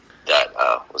 That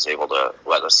was able to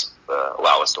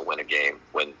allow us to win a game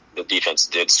when the defense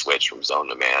did switch from zone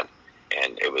to man.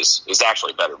 And it was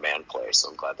actually better man play,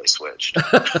 so I'm glad they switched.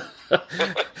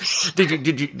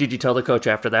 Did you tell the coach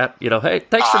after that? Hey,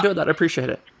 thanks for doing that. I appreciate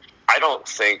it. I don't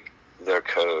think their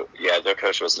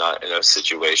coach was not in a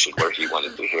situation where he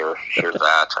wanted to hear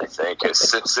that. I think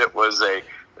since it was a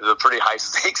pretty high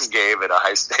stakes game and a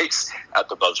high stakes at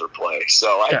the buzzer play, so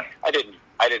I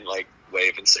didn't like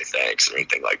wave and say thanks or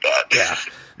anything like that.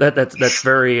 Yeah, that's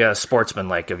very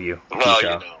sportsmanlike of you.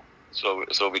 Well,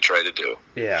 So we try to do.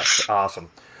 Yeah, awesome.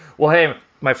 Well, hey,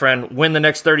 my friend, win the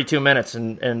next 32 minutes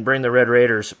and bring the Red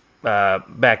Raiders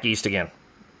back east again.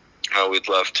 Oh, we'd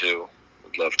love to.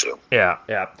 Yeah.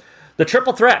 The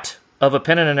triple threat of a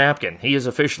pen and a napkin. He is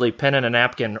officially pen and a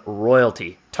napkin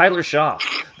royalty. Tyler Shaw,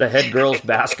 the head girls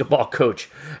basketball coach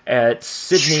at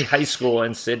Sidney High School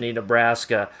in Sidney,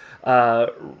 Nebraska.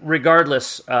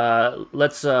 Regardless,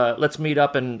 let's meet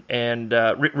up and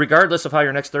regardless of how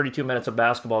your next 32 minutes of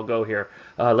basketball go here,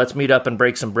 let's meet up and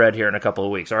break some bread here in a couple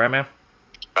of weeks. All right, man?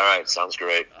 All right. Sounds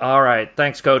great. All right.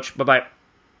 Thanks, Coach. Bye-bye.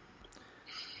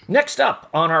 Next up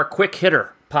on our Quick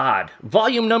Hitter pod,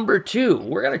 volume number 2.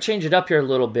 We're going to change it up here a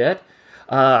little bit.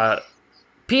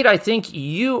 Pete, I think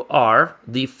you are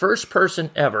the first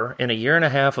person ever in a year and a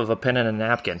half of a pen and a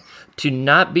napkin to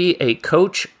not be a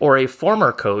coach or a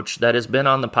former coach that has been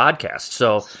on the podcast.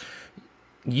 So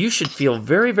you should feel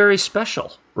very, very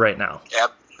special right now.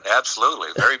 Absolutely.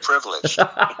 Very privileged.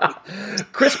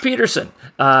 Chris Peterson,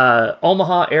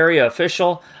 Omaha area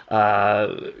official,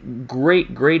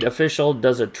 great official,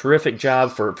 does a terrific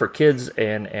job for kids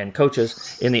and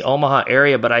coaches in the Omaha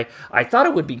area. But I thought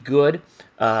it would be good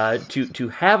to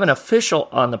have an official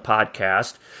on the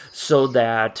podcast so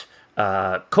that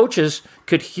coaches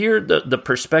could hear the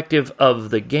perspective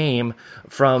of the game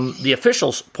from the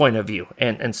official's point of view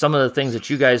and some of the things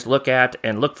that you guys look at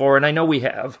and look for. And I know we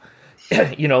have,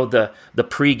 the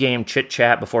pregame chit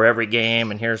chat before every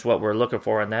game, and here's what we're looking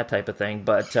for and that type of thing.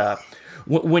 But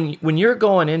when you're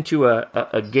going into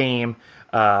a game,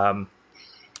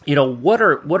 what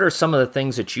are some of the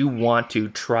things that you want to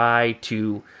try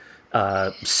to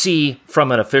see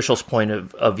from an official's point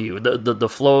of view, the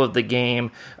flow of the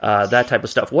game, that type of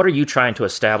stuff? What are you trying to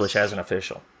establish as an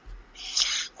official?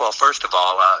 Well, first of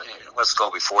all, let's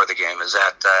go before the game, is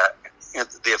that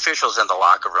the officials in the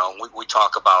locker room, we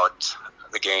talk about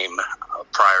the game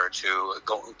prior to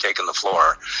taking the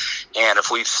floor. And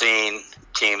if we've seen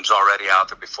teams already out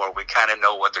there before, we kind of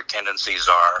know what their tendencies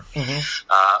are. Mm-hmm.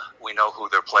 We know who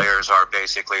their players are,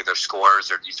 basically, their scorers,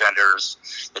 their defenders,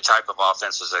 the type of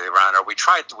offenses they run. Or we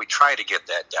try to get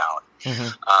that down.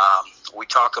 Mm-hmm. We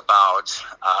talk about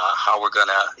how we're going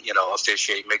to,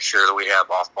 officiate, make sure that we have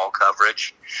off-ball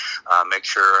coverage, make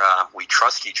sure we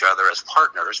trust each other as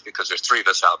partners, because there's 3 of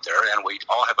us out there, and we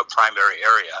all have a primary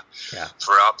area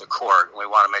throughout the court. And we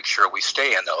want to make sure we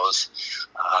stay in those.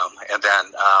 And then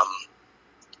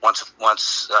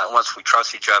once we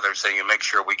trust each other, so you make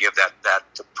sure we give that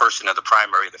person in the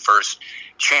primary the first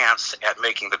chance at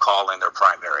making the call in their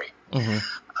primary. Mm-hmm.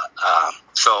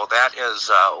 So that is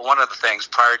one of the things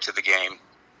prior to the game.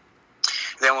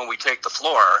 Then when we take the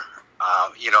floor,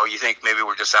 you think maybe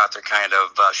we're just out there kind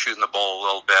of shooting the ball a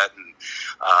little bit and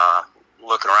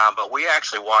looking around, but we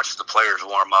actually watch the players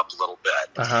warm up a little bit.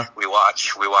 Uh-huh. We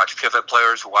watch pivot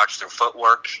players, we watch their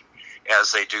footwork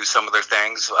as they do some of their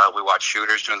things. We watch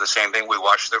shooters doing the same thing. We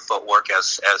watch their footwork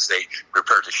as they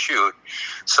prepare to shoot.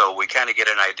 So we kind of get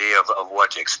an idea of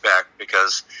what to expect,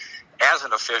 because as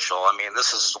an official, I mean,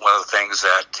 this is one of the things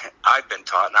that I've been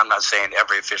taught, and I'm not saying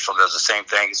every official does the same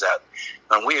thing, is that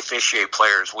when we officiate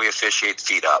players, we officiate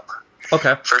feet up.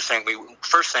 Okay. First thing we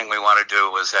want to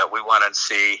do is that we want to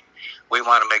see we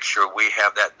want to make sure we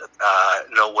have that,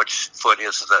 know which foot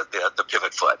is the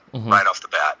pivot foot right off the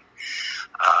bat.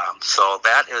 So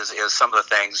that is some of the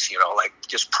things, like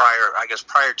just prior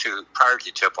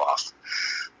to tip off.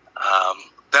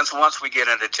 Then once we get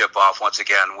into tip off, once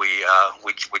again, we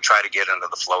try to get into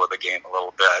the flow of the game a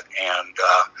little bit and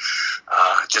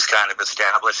just kind of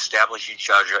establish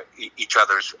each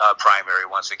other's primary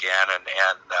once again, and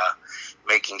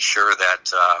making sure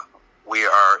that we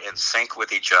are in sync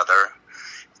with each other.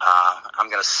 I'm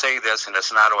going to say this, and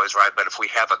it's not always right, but if we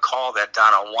have a call that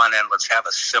done on one end, let's have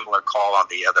a similar call on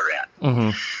the other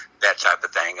end. That type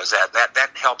of thing is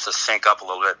that helps us sync up a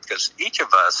little bit, because each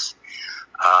of us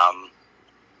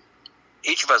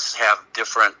have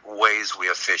different ways we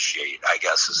officiate, I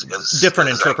guess. Is different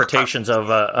interpretations of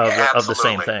the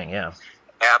same thing, yeah.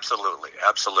 Absolutely.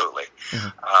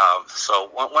 So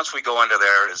once we go into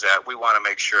there, is that we want to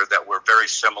make sure that we're very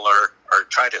similar, or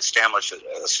try to establish a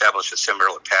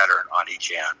similar pattern on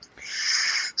each end.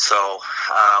 So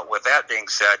with that being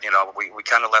said, we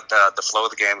kind of let the flow of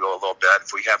the game go a little bit.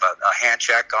 If we have a hand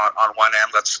check on one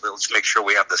end, let's make sure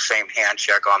we have the same hand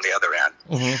check on the other end.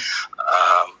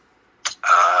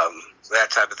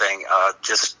 That type of thing.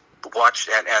 Just watch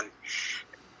and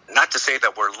not to say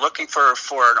that we're looking for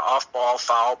an off-ball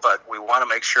foul, but we want to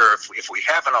make sure if we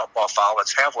have an off-ball foul,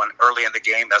 let's have one early in the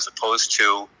game, as opposed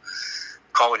to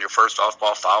calling your first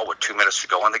off-ball foul with 2 minutes to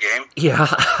go in the game. Yeah,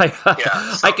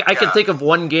 I can think of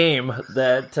one game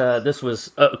that this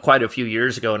was quite a few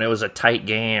years ago, and it was a tight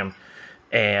game,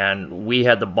 and we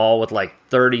had the ball with like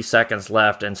 30 seconds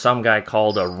left, and some guy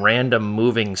called a random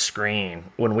moving screen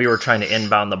when we were trying to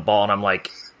inbound the ball, and I'm like,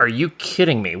 are you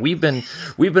kidding me? We've been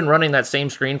running that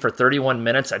same screen for 31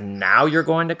 minutes, and now you're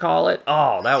going to call it?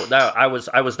 Oh, that I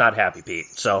was not happy, Pete.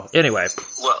 So anyway.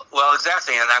 Well,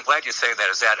 exactly, and I'm glad you say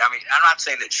that. I'm not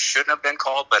saying it shouldn't have been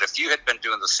called, but if you had been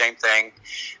doing the same thing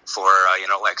for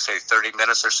like say 30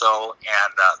 minutes or so,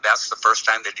 and that's the first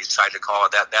time they decide to call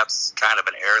it, that's kind of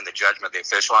an error in the judgment of the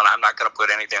official, and I'm not going to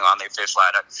put anything on the official.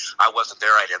 I wasn't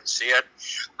there. I didn't see it.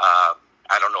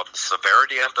 I don't know what the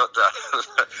severity of the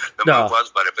move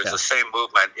was, but if it's the same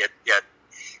movement, it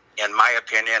in my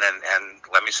opinion, and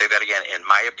let me say that again, in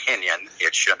my opinion,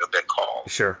 it shouldn't have been called.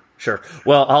 Sure.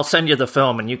 Well, I'll send you the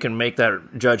film, and you can make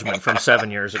that judgment from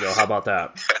 7 years ago. How about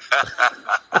that?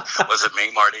 Was it me,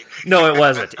 Marty? No, it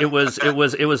wasn't. It was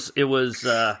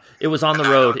on the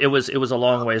road. It was a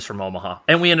long ways from Omaha,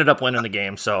 and we ended up winning the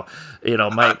game. So,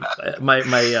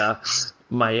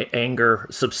 my anger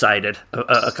subsided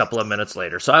a couple of minutes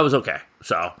later, so I was okay.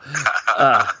 So,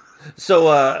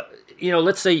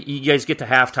 let's say you guys get to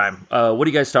halftime. What are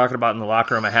you guys talking about in the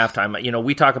locker room at halftime?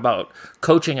 We talk about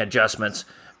coaching adjustments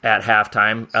at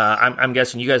halftime. I'm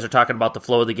guessing you guys are talking about the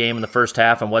flow of the game in the first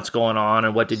half and what's going on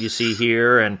and what did you see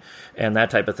here and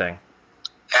that type of thing.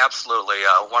 Absolutely.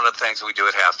 One of the things that we do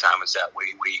at halftime is that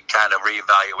we kind of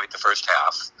reevaluate the first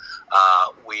half.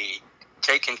 We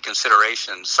take in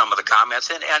consideration some of the comments,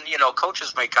 and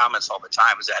coaches make comments all the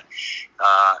time. Is that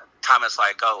comments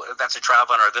like, "Oh, that's a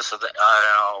traveling," or "This is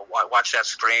watch that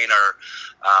screen," or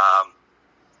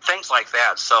things like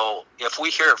that. So if we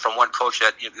hear it from one coach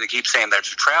that keeps saying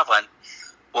there's a traveling,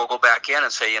 we'll go back in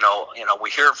and say, we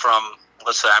hear it from.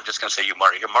 Let's say I'm just going to say you,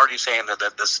 Marty. Marty's saying that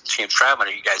this team's traveling.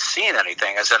 Are you guys seeing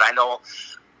anything? I said, I know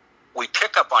we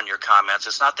pick up on your comments.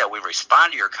 It's not that we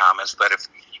respond to your comments, but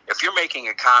if you're making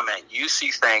a comment, you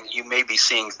see things, you may be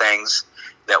seeing things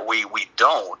that we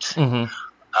don't,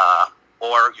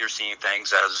 or you're seeing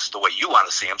things as the way you want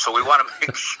to see them. So we want to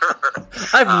make sure.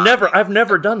 I've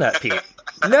never done that, Pete.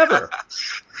 Never.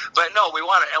 But no, we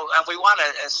want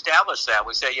to establish that.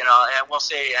 We say, and we'll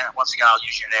say, and once again, I'll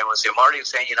use your name. We'll say, Marty is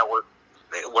saying,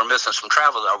 we're missing some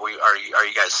travel. Are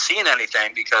you guys seeing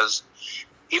anything? Because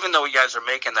even though you guys are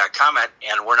making that comment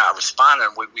and we're not responding,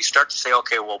 we start to say,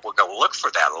 okay, well, we'll go look for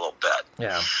that a little bit.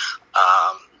 Yeah.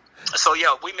 So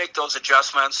we make those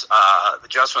adjustments. The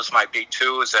adjustments might be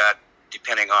too, is that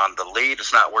depending on the lead,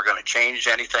 it's not we're going to change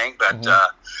anything, but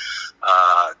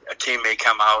a team may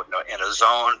come out in a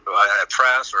zone, a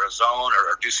press or a zone,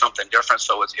 or do something different.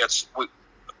 So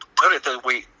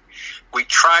we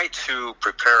try to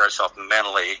prepare ourselves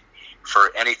mentally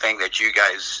for anything that you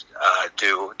guys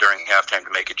do during halftime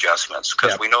to make adjustments,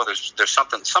 because we know there's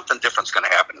something different's going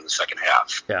to happen in the second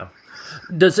half. Yeah.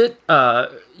 Does it?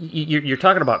 You're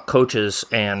talking about coaches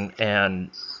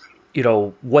and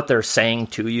what they're saying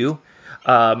to you.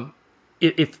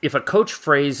 If a coach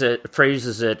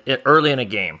phrases it early in a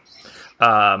game,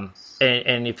 and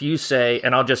if you say,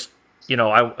 and I'll just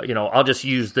I'll just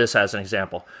use this as an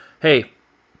example. Hey,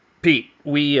 Pete,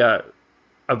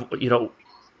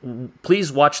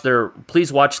 please watch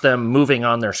them moving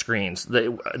on their screens.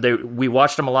 We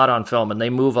watched them a lot on film, and they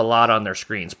move a lot on their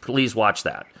screens. Please watch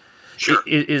that. Sure.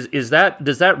 Does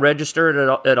that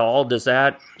register at all? Does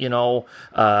that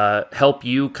help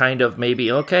you kind of maybe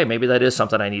that is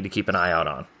something I need to keep an eye out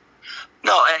on?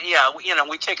 No,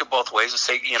 we take it both ways and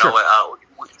say, Sure.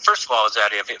 First of all, is that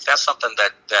if that's something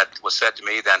that was said to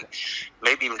me, then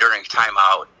maybe even during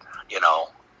timeout,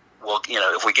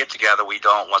 if we get together, we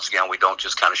don't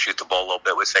just kind of shoot the ball a little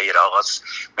bit. We say, let's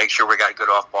make sure we got good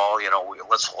off ball.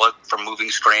 Let's look for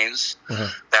moving screens,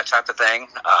 that type of thing.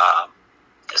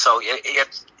 So we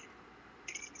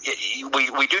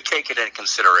do take it into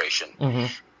consideration.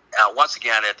 Once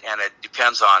again, it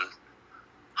depends on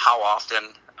how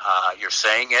often you're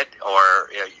saying it, or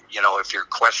if you're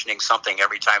questioning something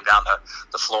every time down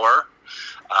the floor.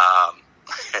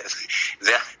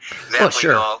 Then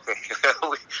sure.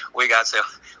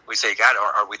 we say, God,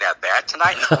 are we that bad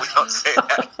tonight? No, we don't say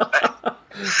that.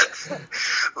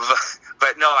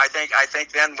 but no, I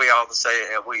think then we all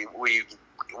say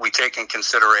we take in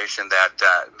consideration that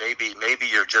maybe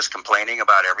you're just complaining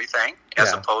about everything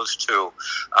as opposed to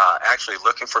actually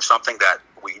looking for something that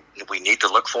we need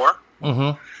to look for.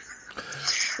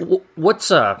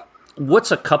 What's a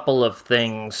couple of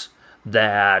things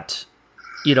that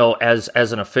as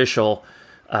an official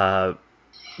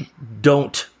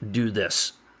don't do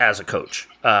this as a coach,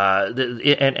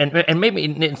 and maybe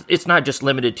it's not just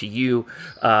limited to you,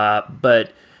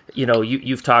 but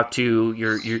you've talked to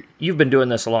you've been doing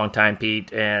this a long time,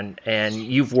 Pete, and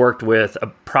you've worked with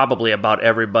probably about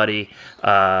everybody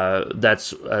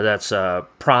that's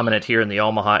prominent here in the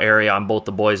Omaha area on both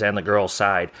the boys and the girls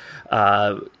side.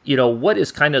 What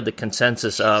is kind of the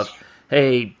consensus of,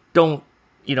 hey, don't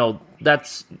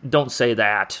say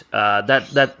that.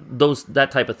 That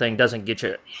type of thing doesn't get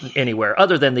you anywhere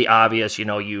other than the obvious.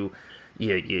 You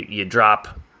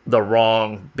drop the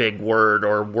wrong big word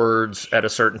or words at a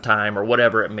certain time or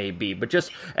whatever it may be. But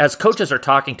just as coaches are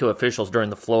talking to officials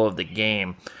during the flow of the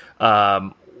game,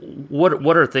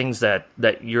 what are things that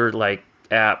you're like,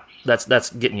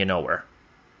 that's getting you nowhere?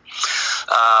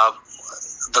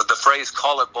 The phrase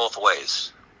 "call it both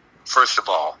ways." First of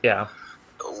all,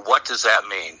 what does that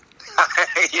mean?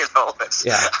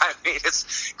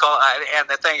 It's called, and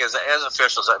the thing is, as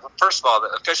officials, first of all, the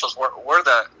officials we're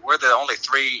the only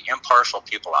three impartial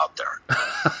people out there.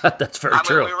 That's very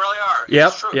true. We really are. Yep.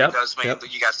 It's true, because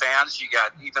you got fans, you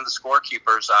got even the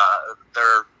scorekeepers.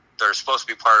 They're supposed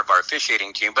to be part of our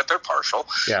officiating team, but they're partial.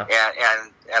 Yeah.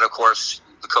 And of course,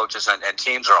 the coaches and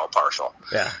teams are all partial.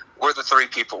 Yeah. We're the three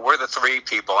people,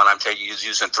 and I'm telling you,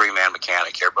 using three-man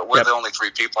mechanic here, but we're the only three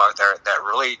people out there that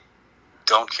really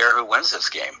don't care who wins this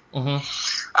game. I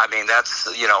mean, that's,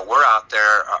 we're out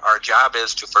there. Our job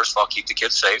is to, first of all, keep the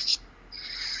kids safe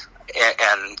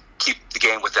and keep the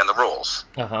game within the rules.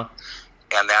 And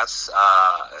that's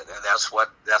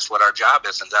what our job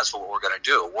is, and that's what we're going to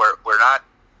do. We're not.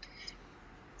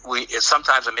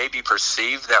 Sometimes it may be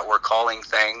perceived that we're calling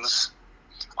things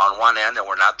on one end and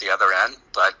we're not the other end,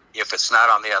 but if it's not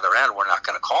on the other end, we're not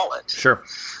going to call it. Sure.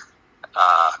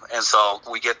 And so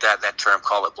we get that term,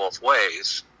 call it both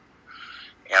ways.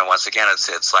 And once again,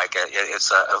 it's like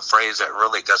it's a phrase that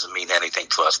really doesn't mean anything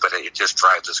to us, but it just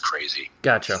drives us crazy.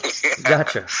 Gotcha.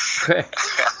 Okay.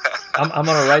 I'm going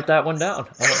to write that one down.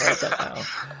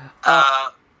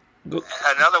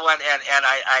 Another one, and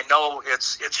I know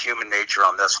it's human nature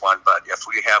on this one, but if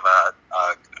we have a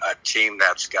team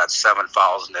that's got 7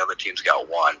 fouls and the other team's got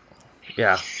 1,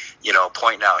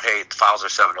 pointing out, hey, the fouls are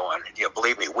 7-1.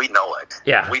 Believe me, we know it.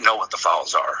 Yeah, we know what the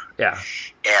fouls are. Yeah,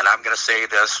 and I'm going to say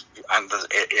this: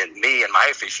 me and my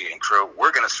officiating crew,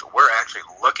 we're actually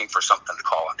looking for something to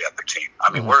call on the other team. I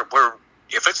mean, we're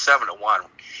if it's 7-1,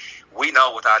 we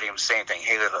know without even saying anything,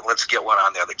 hey, let's get one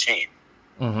on the other team.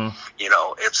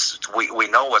 It's we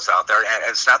know what's out there, and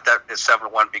it's not that it's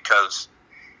 7-1 because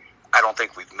I don't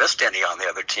think we've missed any on the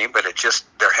other team, but it just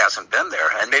there hasn't been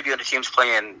there, and maybe the team's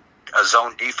playing a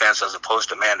zone defense as opposed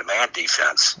to man-to-man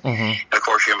defense. And of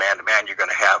course, your man-to-man, you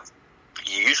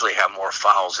usually have more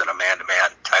fouls in a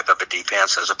man-to-man type of a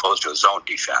defense as opposed to a zone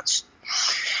defense.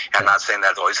 I'm not saying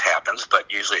that always happens,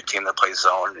 but usually a team that plays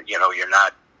zone, you're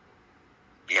not.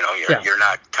 You're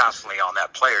not constantly on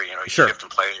that player. You shift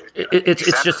and play.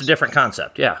 It's just a different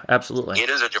concept. Yeah, absolutely. It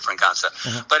is a different concept,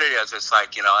 but it is. It's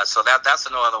like so that's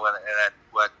another one that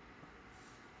what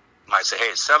might say, hey,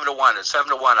 it's 7-1. It's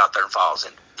 7-1 out there in fouls,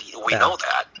 and We know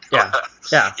that.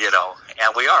 Yeah. You know,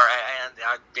 and we are. And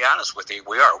I'll be honest with you,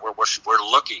 we are. We're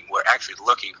looking. We're actually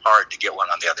looking hard to get one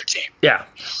on the other team. Yeah,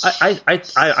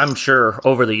 I'm sure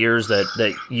over the years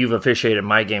that you've officiated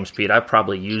my games, Pete, I've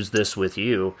probably used this with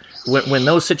you. When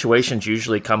those situations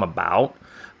usually come about,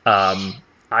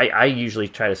 I usually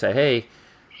try to say, hey,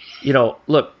 you know,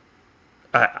 look,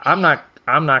 I'm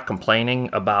not complaining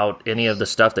about any of the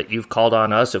stuff that you've called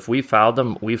on us. If we fouled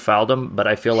them, we fouled them, but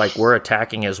I feel like we're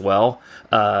attacking as well.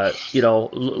 You know,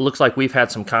 looks like we've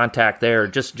had some contact there.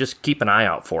 Just keep an eye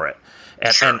out for it.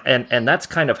 And that's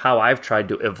kind of how I've tried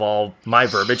to evolve my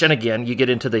verbiage. And again, you get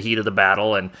into the heat of the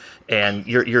battle, and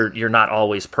you're not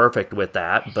always perfect with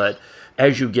that. But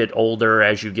as you get older,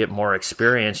 as you get more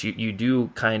experience, you do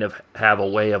kind of have a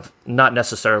way of not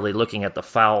necessarily looking at the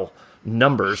foul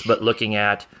numbers, but looking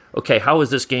at, okay, how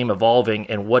is this game evolving,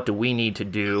 and what do we need to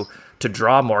do to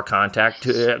draw more contact?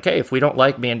 Okay, if we don't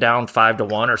like being down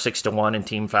 5-1 or 6-1 in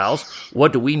team fouls,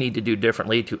 what do we need to do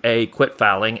differently to A, quit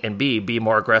fouling, and B, be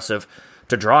more aggressive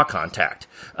to draw contact,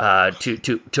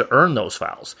 to earn those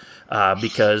fouls?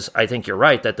 Because I think you're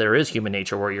right that there is human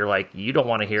nature where you're like, you don't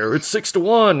want to hear it's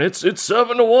 6-1, it's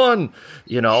 7-1,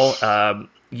 you know.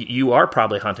 You are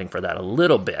probably hunting for that a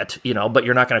little bit, you know, but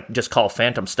you're not going to just call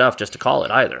phantom stuff just to call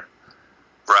it either.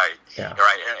 Right. Yeah.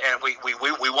 Right. And we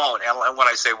won't. And when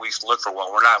I say we look for one,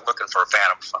 we're not looking for a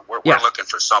phantom. We're looking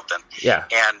for something. Yeah.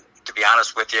 And to be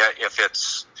honest with you,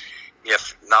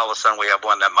 if now all of a sudden we have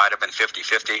one that might have been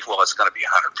 50-50, well, it's going to be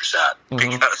 100%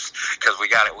 because we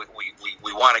got it.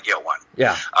 We want to get one.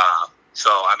 Yeah. So,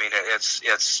 I mean,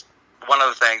 it's one of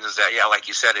the things is that, yeah, like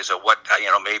you said, is what, you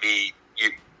know, maybe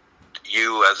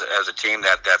you as a team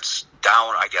that's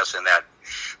down, I guess, in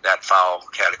that foul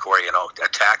category, you know,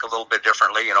 attack a little bit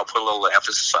differently, you know, put a little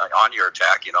emphasis on your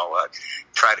attack, you know,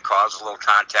 try to cause a little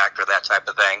contact or that type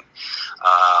of thing.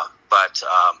 But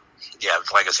yeah,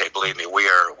 like I say, believe me, we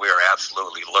are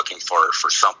absolutely looking for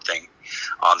something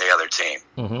on the other team.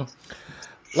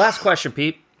 Mm-hmm. Last question,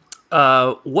 Pete.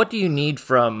 What do you need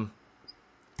from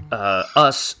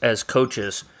us as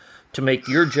coaches to make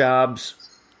your jobs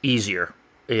easier?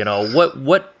 You know,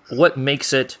 what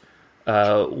makes it?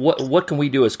 What can we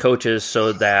do as coaches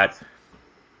so that,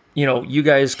 you know, you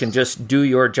guys can just do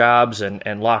your jobs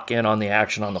and lock in on the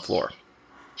action on the floor?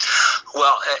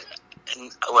 Well,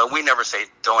 we never say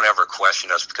don't ever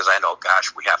question us, because I know,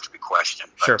 gosh, we have to be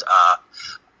questioned. But, sure.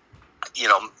 You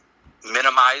know,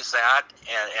 minimize that.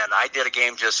 And I did a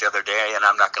game just the other day, and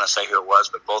I'm not going to say who it was,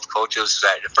 but both coaches.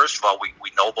 First of all, we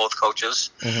know both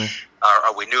coaches,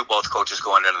 or we knew both coaches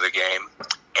going into the game,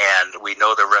 and we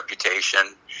know their reputation.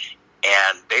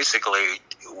 And basically,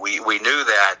 we knew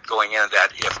that going in, that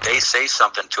if they say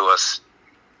something to us,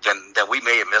 then we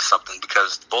may have missed something,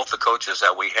 because both the coaches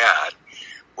that we had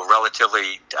were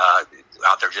relatively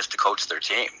out there just to coach their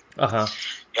team.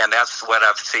 And that's what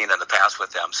I've seen in the past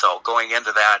with them. So going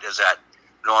into that is that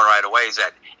knowing right away is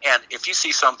that, and if you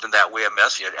see something that we have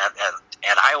missed,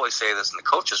 and I always say this in the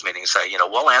coaches meeting, say, you know,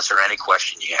 we'll answer any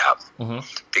question you have,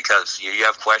 because you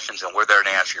have questions and we're there to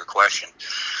answer your question.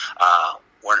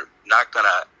 We're not going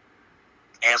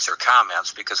to answer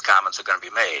comments, because comments are going to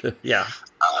be made. Yeah.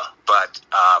 But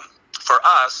for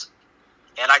us,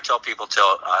 and I tell people,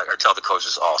 or tell the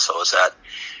coaches also, is that,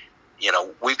 you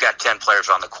know, we've got 10 players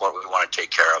on the court we want to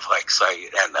take care of. Like, so,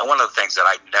 and one of the things that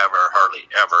I hardly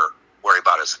ever worry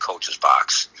about is the coach's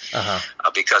box.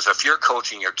 Because if you're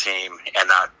coaching your team and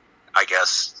not, I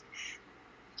guess,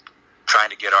 trying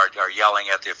to get our yelling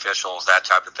at the officials, that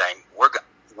type of thing,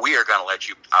 we are going to let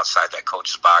you outside that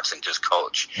coach's box and just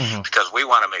coach, because we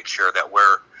want to make sure that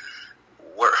we're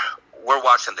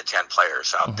watching the 10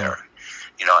 players out there,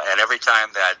 you know. And every time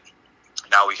that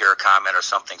now we hear a comment or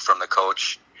something from the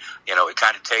coach, you know, it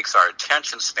kind of takes our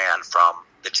attention span from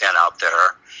the 10 out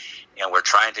there, and we're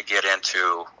trying to get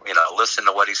into, you know, listen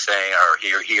to what he's saying, or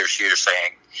he or she is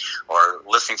saying, or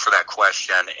listening for that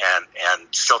question, and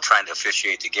still trying to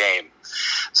officiate the game.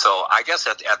 So I guess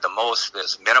at the most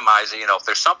is minimizing. You know, if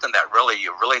there's something that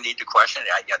you really need to question,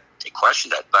 you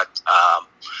question it. But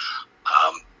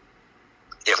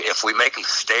if we make a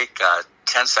mistake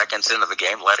 10 seconds into the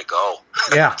game, let it go.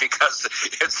 Yeah. Because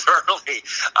it's early,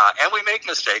 and we make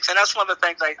mistakes, and that's one of the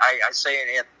things I say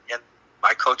in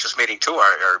my coaches meeting too,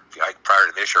 or prior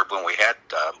to this year when we had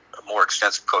more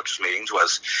extensive coaches meetings,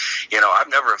 was, you know, I've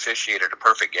never officiated a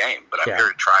perfect game, but I'm here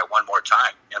to try one more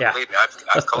time. And believe me,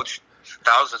 I've coached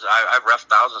thousands. I've reffed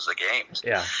thousands of games.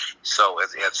 Yeah. So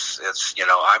it's you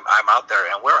know, I'm out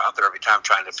there, and we're out there every time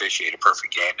trying to officiate a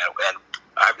perfect game, and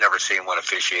I've never seen one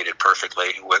officiated perfectly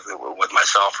with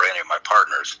myself or any of my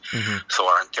partners. Mm-hmm. So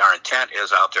our intent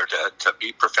is out there to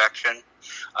be perfection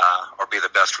or be the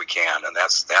best we can, and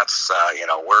that's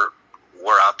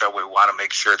we're out there. We want to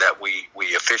make sure that we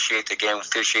officiate the game,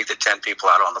 officiate the 10 people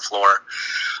out on the floor,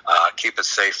 keep it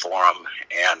safe for them,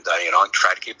 and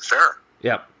try to keep it fair.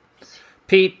 Yep.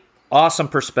 Pete, awesome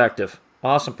perspective.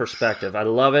 Awesome perspective. I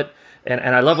love it,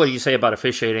 and I love what you say about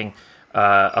officiating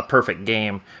a perfect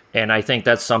game, and I think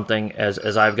that's something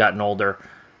as I've gotten older.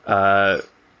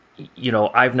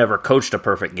 I've never coached a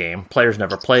perfect game. Players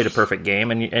never played a perfect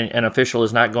game, and an official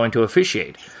is not going to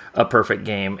officiate a perfect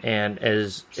game. And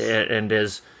as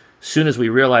soon as we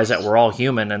realize that we're all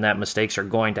human and that mistakes are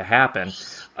going to happen,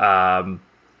 I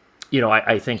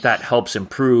think that helps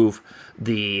improve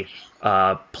the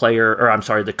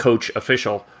the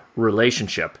coach-official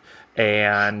relationship.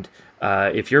 And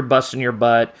if you're busting your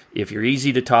butt, if you're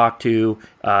easy to talk to,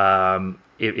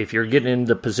 if you're getting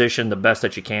into the position the best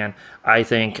that you can, I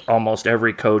think almost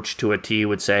every coach to a T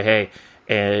would say, hey,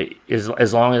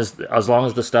 as long as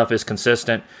the stuff is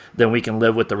consistent, then we can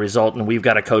live with the result, and we've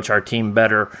got to coach our team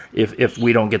better if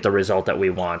we don't get the result that we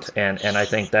want. And I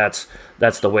think that's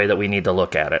the way that we need to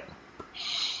look at it.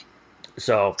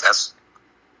 So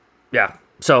yeah,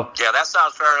 that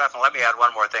sounds fair enough. And let me add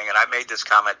one more thing. And I made this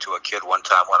comment to a kid one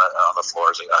time on the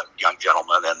floor as a young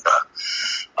gentleman, and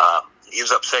he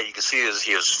was upset. You could see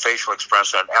his facial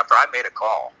expression after I made a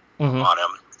call on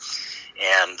him.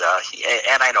 And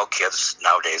I know kids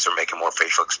nowadays are making more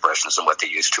facial expressions than what they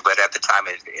used to, but at the time,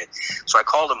 so I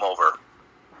called him over,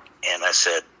 and I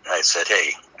said,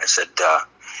 hey, I said,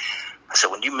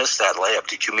 when you missed that layup,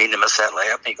 did you mean to miss that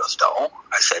layup? And he goes, no.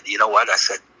 I said, you know what? I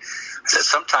said,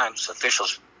 sometimes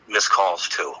officials miss calls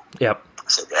too. Yep. I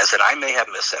said, I may have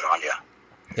missed that on you.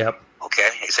 Yep. Okay.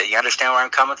 He said, you understand where I'm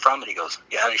coming from? And he goes,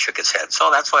 yeah. And he shook his head. So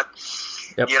that's what,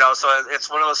 so it's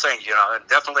one of those things,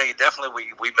 definitely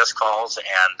we miss calls, and,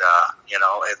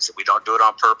 we don't do it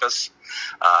on purpose.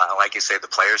 Like you say, the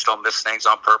players don't miss things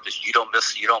on purpose. You don't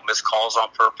miss calls on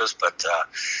purpose, but,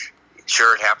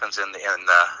 sure, it happens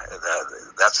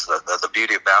that's the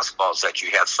beauty of basketball, is that you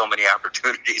have so many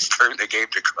opportunities during the game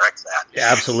to correct that.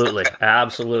 Yeah, absolutely.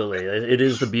 It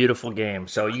is the beautiful game.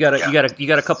 So you got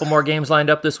a couple more games lined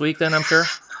up this week then, I'm sure?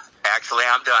 Actually,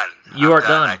 I'm done. You are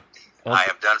done. Okay. I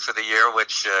am done for the year,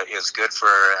 which is good for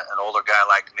an older guy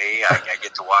like me. I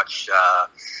get to watch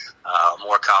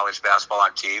more college basketball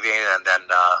on TV, and then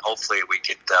hopefully we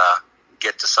could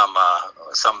get to some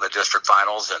of the district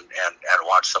finals and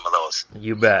watch some of those.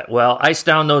 You bet. Well, ice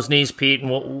down those knees, Pete,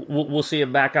 and we'll see you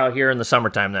back out here in the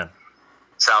summertime then.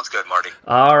 Sounds good, Marty.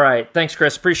 All right. Thanks,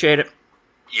 Chris. Appreciate it.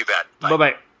 You bet.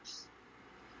 Bye-bye.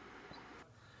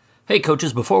 Hey,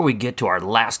 coaches, before we get to our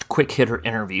last quick hitter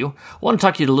interview, I want to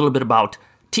talk to you a little bit about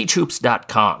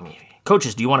teachhoops.com.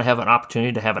 Coaches, do you want to have an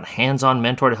opportunity to have a hands-on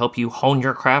mentor to help you hone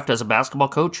your craft as a basketball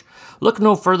coach? Look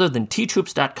no further than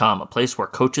teachhoops.com, a place where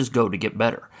coaches go to get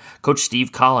better. Coach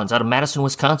Steve Collins out of Madison,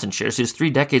 Wisconsin shares his 3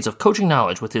 decades of coaching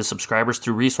knowledge with his subscribers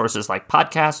through resources like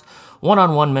podcasts,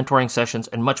 one-on-one mentoring sessions,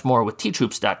 and much more with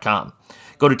teachhoops.com.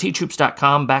 Go to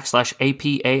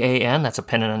teachhoops.com/APAAN, that's a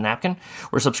pen and a napkin,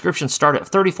 where subscriptions start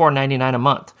at $34.99 a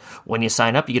month. When you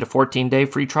sign up, you get a 14-day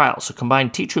free trial. So combine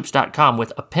teachhoops.com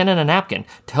with a pen and a napkin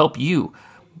to help you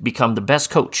become the best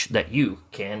coach that you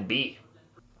can be.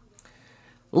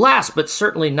 Last but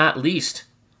certainly not least,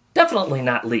 definitely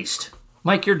not least,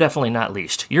 Mike, you're definitely not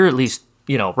least. You're at least,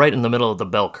 right in the middle of the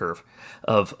bell curve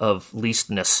of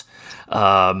leastness.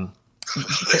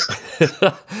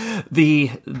 The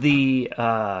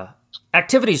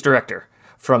activities director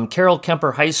from Carroll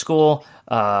Kuemper High School,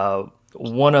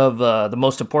 one of the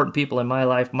most important people in my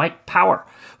life, Mike Power,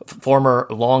 former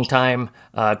longtime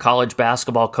college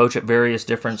basketball coach at various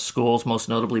different schools, most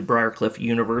notably Briarcliff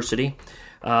University.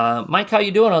 Mike, how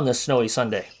you doing on this snowy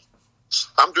Sunday?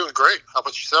 I'm doing great. How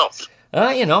about yourself?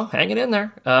 Hanging in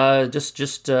there.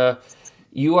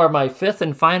 You are my 5th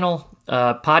and final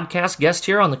podcast guest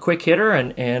here on the Quick Hitter,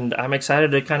 and I'm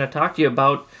excited to kind of talk to you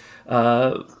about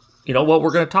what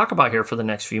we're going to talk about here for the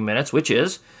next few minutes, which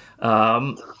is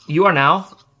you are now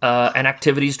an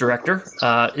activities director.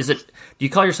 Do you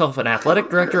call yourself an athletic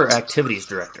director or activities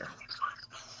director?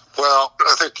 Well,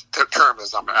 I think the term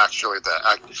is I'm actually the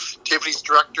activities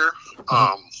director,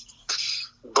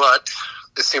 but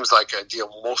it seems like I deal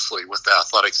mostly with the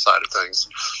athletic side of things.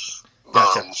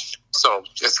 Gotcha. So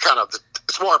it's kind of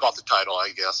it's more about the title,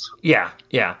 I guess. Yeah.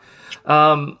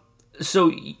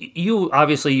 So you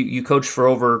obviously you coached for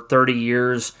over 30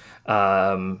 years.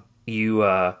 You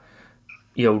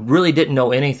really didn't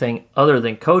know anything other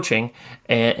than coaching,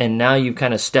 and now you've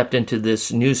kind of stepped into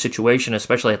this new situation,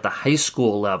 especially at the high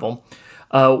school level.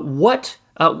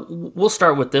 We'll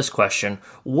start with this question.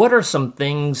 What are some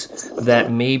things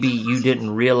that maybe you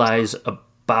didn't realize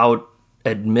about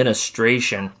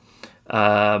administration,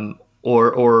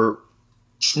 or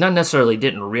not necessarily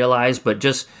didn't realize, but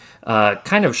just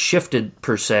kind of shifted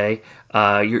per se,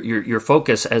 your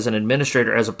focus as an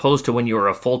administrator as opposed to when you were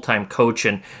a full-time coach,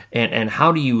 and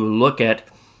how do you look at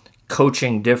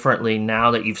coaching differently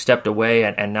now that you've stepped away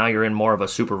and now you're in more of a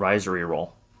supervisory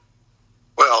role?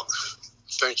 Well,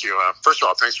 thank you. First of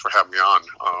all, thanks for having me on.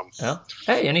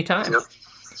 Hey, anytime.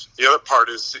 The other part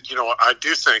is, I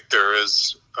do think there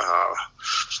is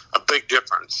a big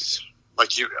difference.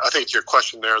 Like I think your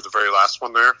question there, the very last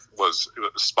one there, was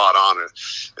spot on.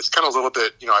 It's kind of a little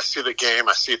bit, I see the game,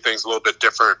 I see things a little bit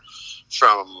different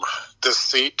from this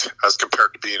seat as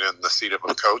compared to being in the seat of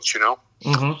a coach,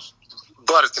 Mm-hmm.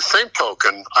 But at the same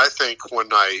token, I think when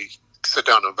I sit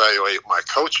down and evaluate my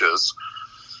coaches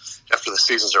after the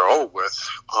seasons are over with,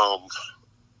 I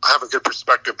have a good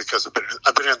perspective because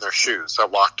I've been in their shoes. I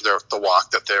walked the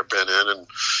walk that they've been in, and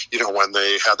when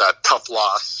they had that tough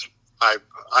loss,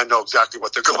 I know exactly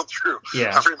what they're going through.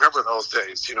 Yeah. I remember those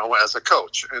days, as a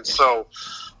coach, and so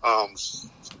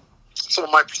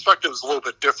my perspective is a little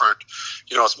bit different.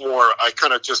 It's more, I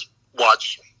kind of just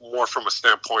watch more from a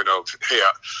standpoint of, hey,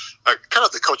 I kind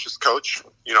of the coach's coach.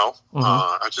 Mm-hmm.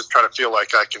 I just try to feel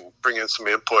like I can bring in some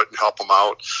input and help them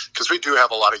out, because we do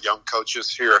have a lot of young coaches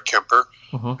here at Kuemper,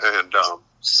 mm-hmm. and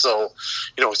so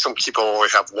some people only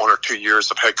have 1 or 2 years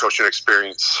of head coaching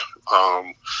experience.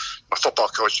 My football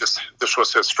coach this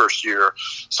was his first year,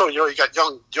 so you got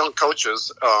young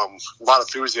coaches, a lot of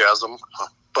enthusiasm,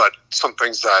 but some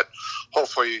things that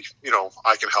hopefully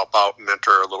I can help out and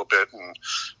mentor a little bit, and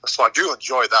so I do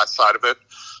enjoy that side of it.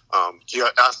 You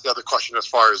asked the other question as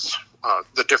far as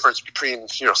the difference between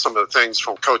some of the things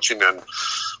from coaching and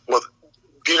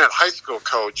being a high school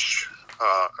coach.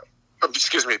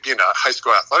 Being a high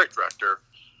school athletic director,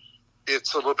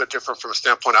 it's a little bit different from a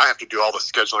standpoint. I have to do all the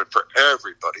scheduling for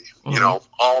everybody, mm-hmm.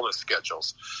 All the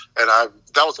schedules. And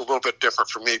that was a little bit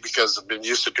different for me because I've been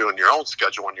used to doing your own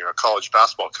schedule when you're a college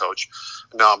basketball coach.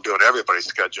 Now I'm doing everybody's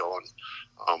schedule. And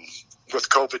with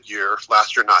COVID year,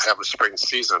 last year not having a spring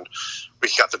season, we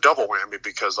got the double whammy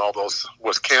because all those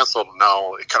was canceled. And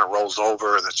now it kind of rolls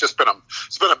over, and it's been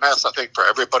a mess, I think, for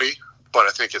everybody. But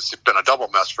I think it's been a double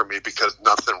mess for me because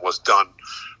nothing was done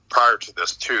prior to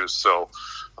this too. So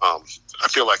I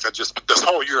feel like this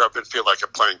whole year I've been feeling like I'm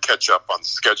playing catch up on the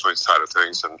scheduling side of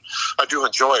things, and I do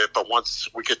enjoy it. But once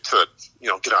we get to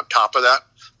get on top of that,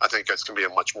 I think it's going to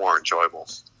be much more enjoyable.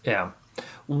 Yeah.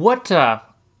 What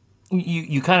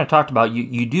you kind of talked about,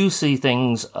 you do see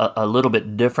things a little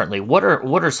bit differently. What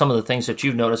are some of the things that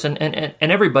you've noticed? And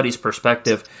everybody's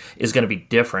perspective is going to be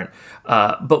different.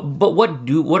 But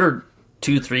what are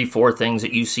 2, 3, 4 things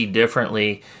that you see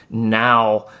differently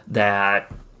now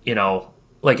that,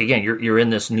 like, again, you're in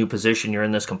this new position, you're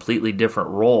in this completely different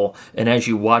role, and as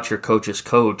you watch your coaches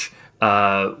coach,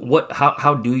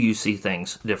 how do you see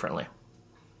things differently?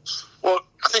 Well,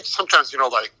 I think sometimes,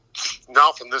 like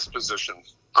now from this position,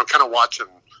 I'm kind of watching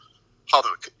how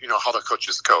the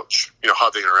coaches coach, how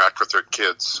they interact with their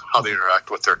kids, how they interact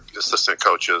with their assistant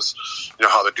coaches,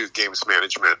 how they do games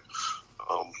management,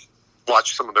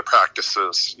 watch some of their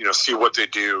practices, see what they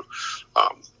do.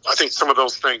 I think some of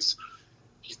those things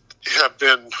have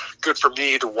been good for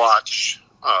me to watch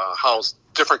how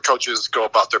different coaches go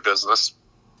about their business.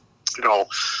 I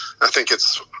think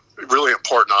it's really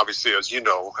important, obviously, as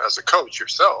as a coach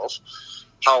yourself,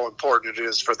 how important it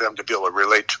is for them to be able to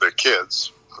relate to their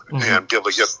kids, mm-hmm. and be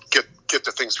able to get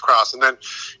the things across. And then,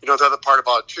 the other part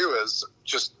about it too is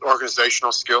just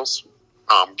organizational skills.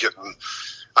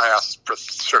 I ask for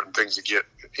certain things to get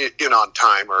in on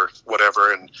time or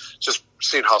whatever, and just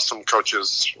seeing how some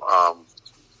coaches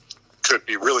could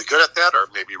be really good at that or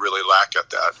maybe really lack at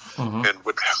that, mm-hmm. and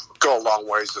would go a long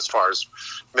ways as far as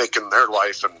making their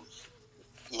life and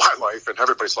my life and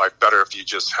everybody's life better if you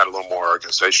just had a little more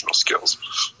organizational skills.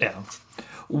 Yeah.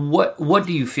 What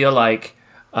do you feel like,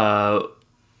 what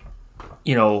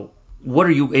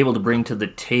are you able to bring to the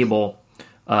table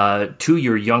to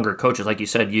your younger coaches? Like you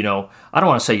said, I don't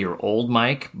want to say you're old,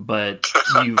 Mike, but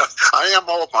you've... I am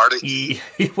old, Marty.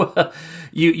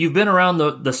 You've been around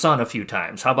the sun a few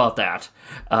times. How about that?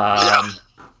 Yeah.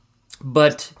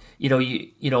 But, are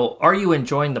you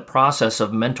enjoying the process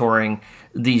of mentoring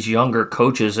these younger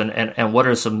coaches, and what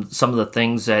are some of the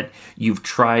things that you've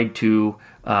tried to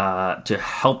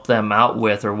help them out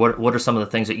with, or what are some of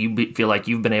the things that you feel like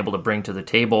you've been able to bring to the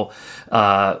table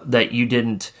that you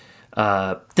didn't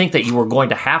think that you were going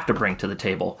to have to bring to the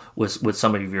table with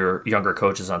some of your younger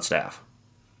coaches on staff?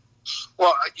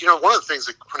 Well, one of the things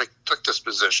that when I took this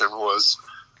position was,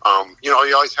 you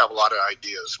always have a lot of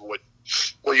ideas, what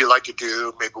you like to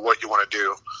do, maybe what you want to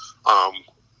do.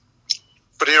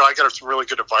 But I got some really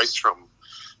good advice from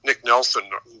Nick Nelson,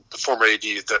 the former AD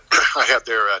that I had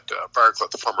there at Briarcliff,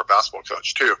 the former basketball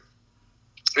coach too.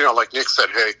 Like Nick said,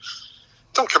 hey,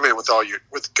 don't come in with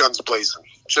guns blazing.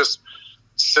 Just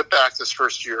sit back this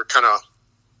first year, kind of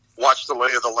watch the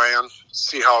lay of the land,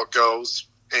 see how it goes,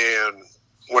 and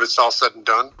when it's all said and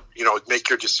done, make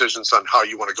your decisions on how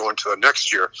you want to go into the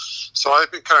next year. So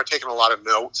I've been kind of taking a lot of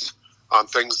notes on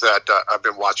things that I've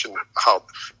been watching, how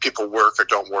people work or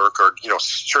don't work, or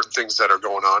certain things that are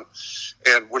going on.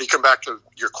 And when you come back to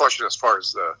your question as far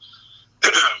as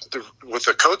with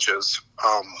the coaches,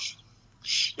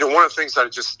 one of the things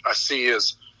that I see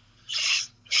is,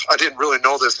 I didn't really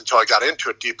know this until I got into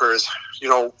it deeper, is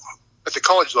at the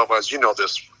college level, as you know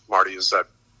this, Marty, is that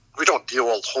we don't deal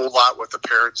a whole lot with the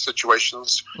parent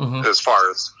situations as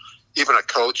far as even a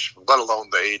coach, let alone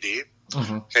the AD.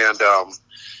 And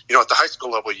at the high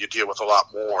school level, you deal with a lot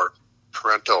more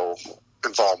parental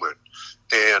involvement,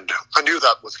 and I knew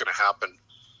that was going to happen.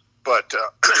 But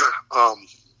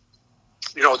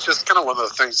it's just kind of one of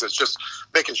the things that's just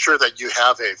making sure that you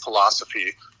have a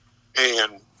philosophy,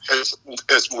 and as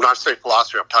when I say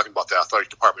philosophy, I'm talking about the athletic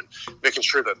department, making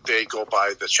sure that they go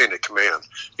by the chain of command.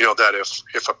 That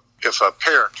if a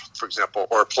parent, for example,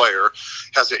 or a player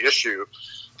has an issue,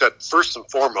 that first and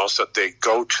foremost that they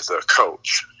go to the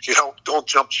coach. Don't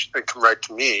jump and come right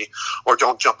to me, or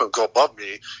don't jump and go above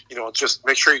me. Just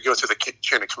make sure you go through the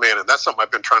chain of command, and that's something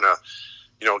I've been trying to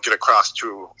get across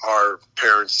to our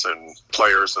parents and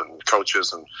players and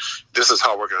coaches, and this is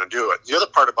how we're going to do it. The other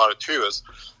part about it too is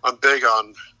I'm big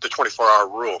on the 24-hour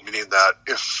rule, meaning that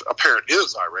if a parent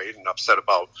is irate and upset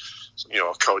about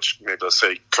a coach, maybe let's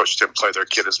say coach didn't play their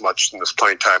kid as much in this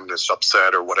playing time and is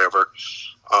upset or whatever,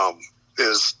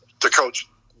 is the coach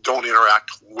don't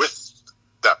interact with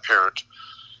that parent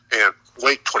and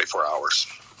wait 24 hours.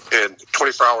 And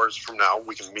 24 hours from now,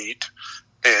 we can meet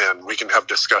and we can have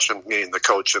discussion, meaning the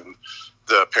coach and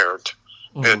the parent,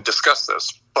 and discuss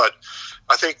this. But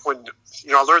I think when,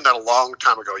 I learned that a long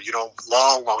time ago,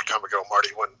 long time ago, Marty,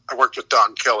 when I worked with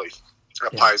Don Kelly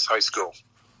at Pius High School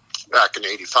back in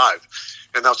 85.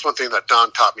 And that's one thing that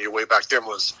Don taught me way back then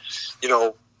was,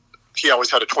 he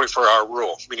always had a 24-hour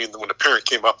rule, meaning that when a parent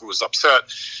came up and was upset,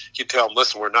 he'd tell them,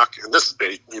 listen, we're not, and this is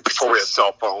before we had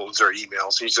cell phones or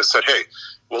emails. He just said, hey,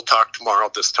 we'll talk tomorrow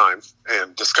at this time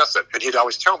and discuss it. And he'd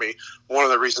always tell me one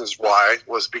of the reasons why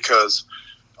was because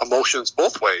emotions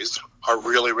both ways are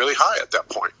really, really high at that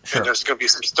point. Sure. And there's going to be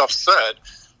some stuff said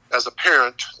as a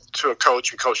parent to a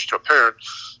coach and coach to a parent.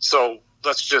 So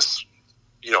let's just,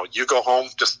 you go home,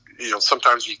 just,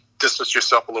 sometimes you distance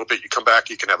yourself a little bit, you come back,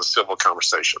 you can have a civil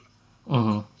conversation.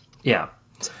 Yeah.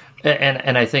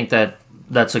 And I think that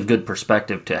that's a good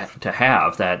perspective to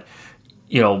have, that,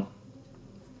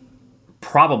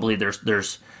 probably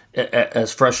there's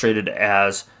as frustrated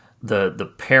as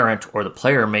the parent or the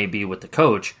player may be with the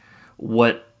coach,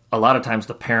 what a lot of times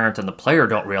the parent and the player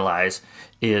don't realize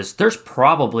is there's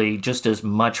probably just as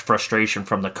much frustration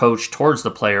from the coach towards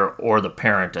the player or the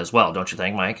parent as well. Don't you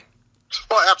think, Mike?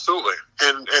 Well, absolutely.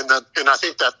 And I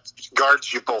think that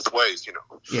guards you both ways,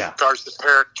 Yeah. Guards the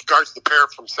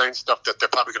parent from saying stuff that they're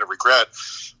probably going to regret.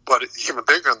 But even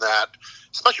bigger than that,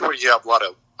 especially when you have a lot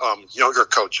of younger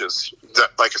coaches that,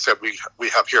 like I said, we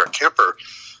have here at Kuemper,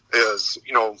 is,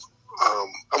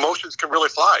 emotions can really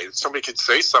fly. Somebody could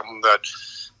say something that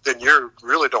then you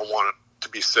really don't want it to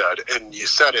be said, and you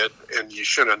said it, and you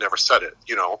shouldn't have never said it,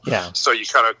 Yeah. So you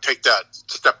kind of take that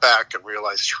step back and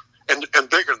realize, and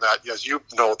bigger than that, as you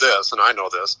know this, and I know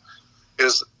this,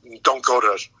 is don't go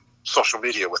to social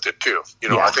media with it too.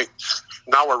 Yeah. I think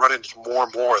now we're running into more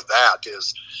and more of that,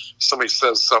 is somebody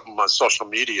says something on social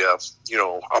media,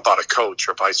 about a coach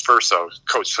or vice versa.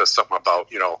 Coach says something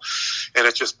about, and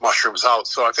it just mushrooms out.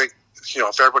 So I think,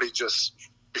 if everybody just,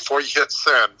 before you hit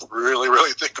send, really,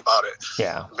 really think about it.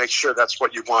 Yeah. Make sure that's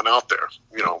what you want out there.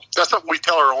 That's something we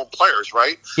tell our own players,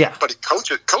 right? Yeah. But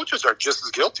coaches are just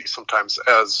as guilty sometimes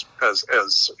as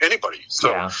anybody. So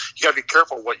you got to be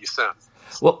careful what you send.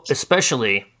 Well,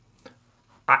 especially,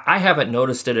 I haven't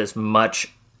noticed it as much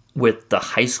with the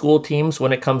high school teams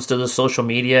when it comes to the social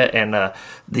media and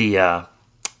the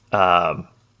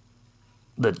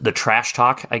trash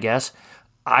talk, I guess.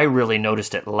 I really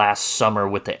noticed it last summer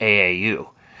with the AAU.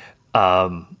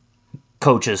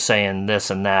 Coaches saying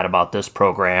this and that about this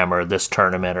program or this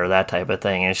tournament or that type of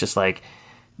thing. And it's just like,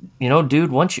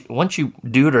 dude, once you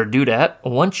dude or dudette,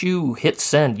 once you hit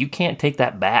send, you can't take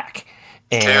that back.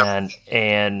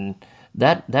 And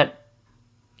that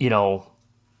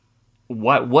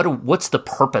what's the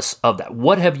purpose of that?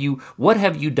 What have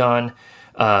you done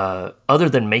other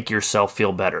than make yourself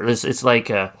feel better? It's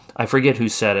like I forget who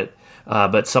said it,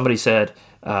 but somebody said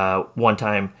one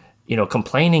time,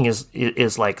 complaining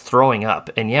is like throwing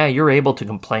up. And yeah, you're able to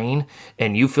complain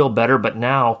and you feel better, but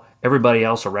now everybody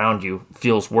else around you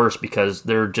feels worse because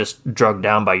they're just drugged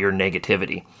down by your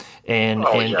negativity. And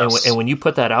when you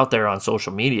put that out there on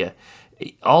social media,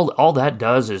 all that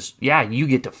does is, you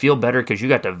get to feel better because you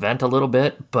got to vent a little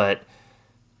bit, but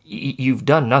you've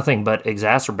done nothing but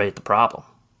exacerbate the problem.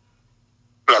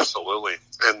 Absolutely.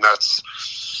 And that's,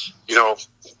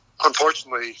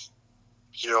 unfortunately,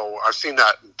 I've seen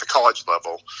that at the college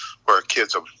level where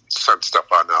kids have sent stuff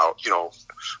on out.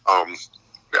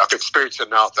 I've experienced it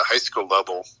now at the high school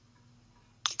level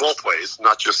both ways,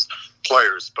 not just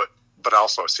players, but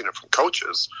also I've seen it from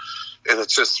coaches. And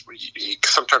it's just,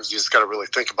 sometimes you just got to really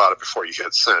think about it before you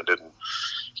hit send, and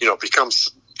it becomes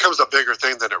a bigger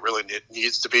thing than it really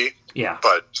needs to be. Yeah.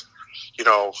 But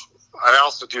I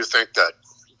also do think that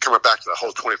coming back to the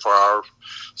whole 24-hour,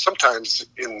 sometimes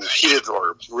in heated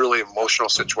or really emotional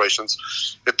situations,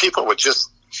 if people would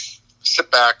just sit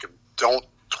back and don't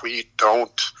tweet,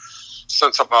 don't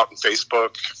send something out on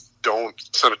Facebook, don't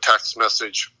send a text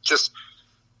message, just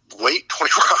wait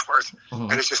 24 hours.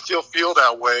 And if you still feel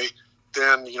that way,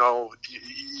 then,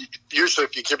 usually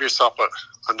if you give yourself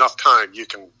enough time, you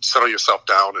can settle yourself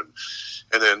down,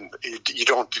 and then you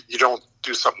don't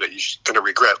do something that you're going to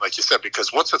regret, like you said,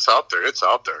 because once it's out there,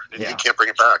 and you can't bring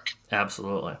it back.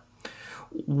 Absolutely.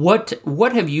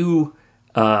 What have you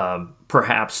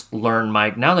perhaps learned,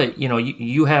 Mike, now that,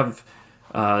 you have,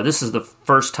 this is the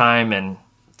first time in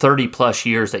 30 plus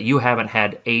years that you haven't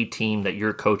had a team that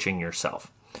you're coaching yourself.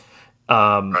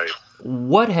 Right.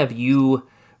 What have you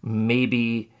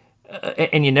maybe,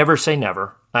 and you never say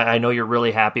never, I know you're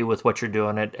really happy with what you're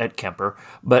doing at Kuemper,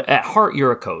 but at heart,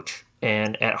 you're a coach.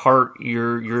 And at heart,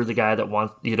 you're the guy that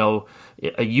wants,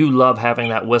 you love having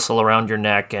that whistle around your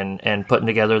neck and putting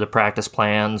together the practice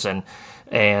plans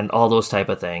and all those type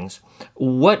of things.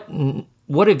 What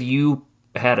have you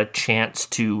had a chance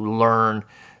to learn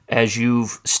as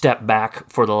you've stepped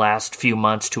back for the last few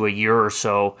months to a year or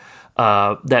so,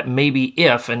 that maybe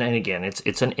if, and again,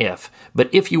 it's an if, but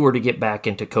if you were to get back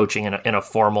into coaching in a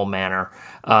formal manner,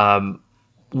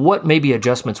 what maybe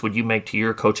adjustments would you make to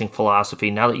your coaching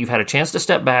philosophy now that you've had a chance to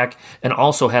step back and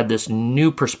also had this new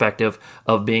perspective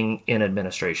of being in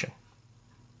administration?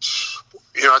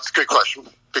 It's a good question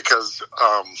because,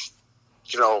 I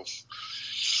don't know.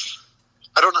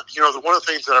 One of the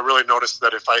things that I really noticed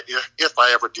that if I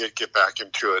ever did get back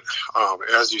into it,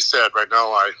 as you said, right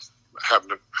now I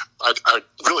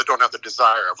really don't have the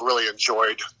desire. I've really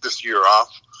enjoyed this year off,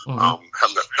 having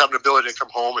the ability to come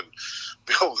home and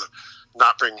be able to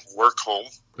not bring work home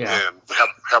and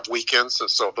have weekends,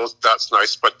 and so that's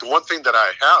nice. But the one thing that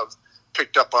I have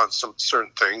picked up on some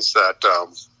certain things that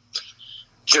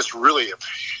just really have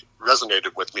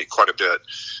resonated with me quite a bit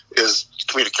is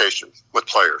communication with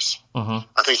players. I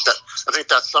think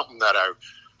that's something that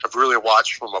I've really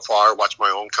watched from afar. Watched my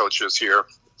own coaches here,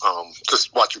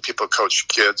 just watching people coach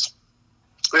kids,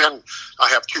 and I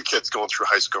have 2 kids going through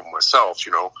high school myself.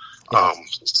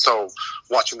 So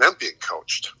watching them being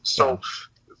coached. So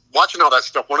watching all that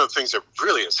stuff, one of the things that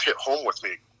really has hit home with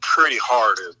me pretty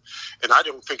hard is, and I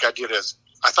don't think I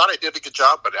thought I did a good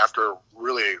job, but after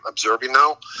really observing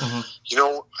now, I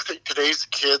think today's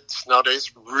kids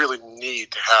nowadays really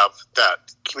need to have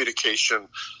that communication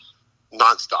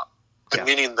nonstop. And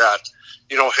meaning that,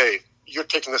 hey, you're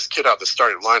taking this kid out of the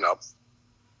starting lineup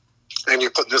and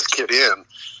you're putting this kid in,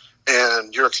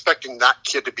 and you're expecting that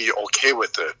kid to be okay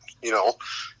with it,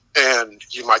 and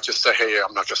you might just say, hey,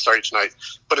 I'm not going to start you tonight.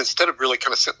 But instead of really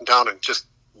kind of sitting down and just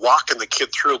walking the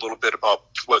kid through a little bit about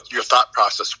what your thought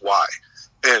process, why,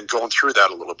 and going through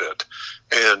that a little bit,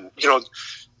 and,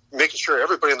 making sure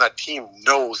everybody on that team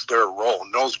knows their role,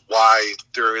 knows why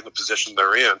they're in the position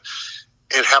they're in,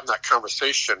 and having that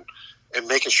conversation and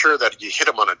making sure that you hit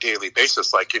them on a daily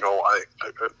basis. Like,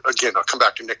 I'll come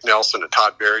back to Nick Nelson and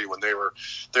Todd Berry when they were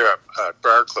there at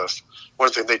Briarcliff. One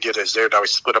thing they did is they would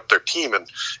always split up their team, and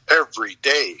every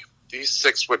day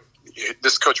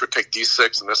this coach would take these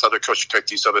 6 and this other coach would take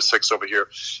these other 6 over here,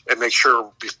 and make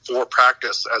sure before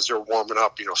practice, as they're warming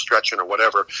up, stretching or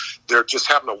whatever, they're just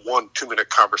having a 1-2 minute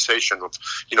conversation of,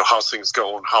 how's things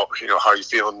going, how are you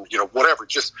feeling, whatever,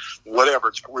 just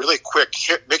whatever, really quick,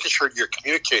 making sure you're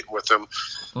communicating with them,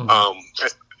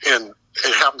 and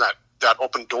having that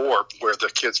open door where the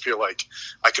kids feel like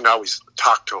I can always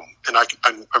talk to them, and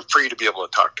I'm free to be able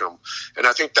to talk to them. And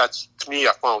I think that's, to me,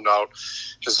 I found out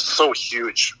is so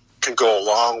huge, can go a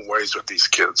long ways with these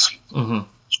kids. Mm-hmm.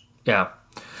 Yeah.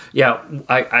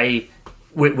 I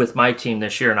with my team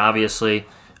this year, and obviously,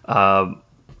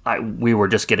 we were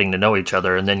just getting to know each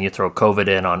other, and then you throw COVID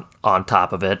in on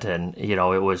top of it, and it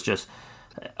was just.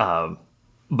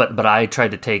 But I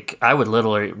tried to I would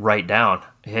literally write down,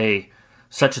 hey,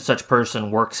 such and such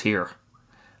person works here.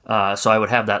 So I would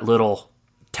have that little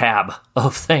tab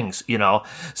of things,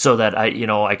 so that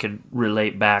I could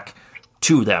relate back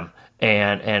to them.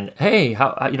 And hey,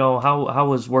 how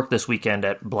was work this weekend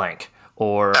at blank?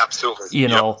 Or, absolutely.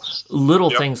 Little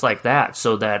things like that,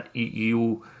 so that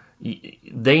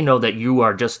they know that you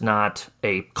are just not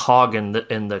a cog in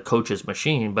the coach's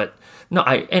machine. But no,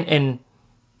 and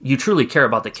you truly care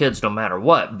about the kids no matter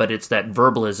what, but it's that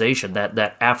verbalization,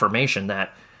 that affirmation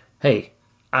that, hey,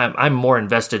 I'm more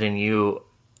invested in you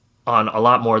on a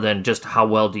lot more than just how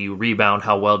well do you rebound,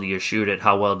 how well do you shoot it,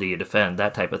 how well do you defend,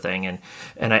 that type of thing. And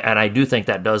I do think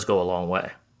that does go a long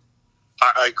way.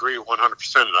 I agree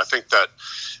 100%. And I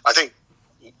think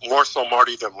more so,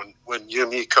 Marty, than when you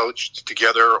and me coached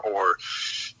together, or,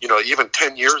 even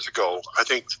 10 years ago, I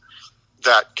think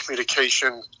that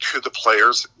communication to the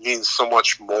players means so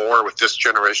much more with this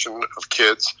generation of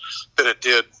kids than it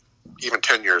did even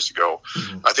 10 years ago.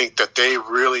 Mm-hmm. I think that they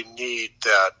really need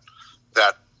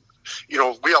that,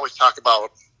 we always talk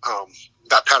about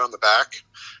that pat on the back,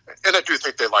 and I do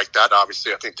think they like that.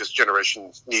 Obviously, I think this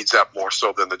generation needs that more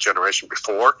so than the generation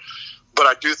before. But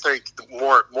I do think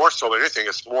more so than anything,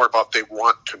 it's more about they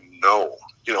want to know.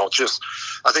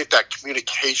 I think that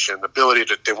communication, the ability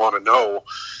that they want to know,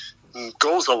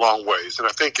 goes a long ways. And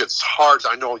I think it's hard.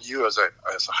 I know you as a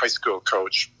high school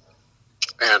coach,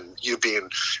 and you being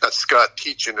at Scott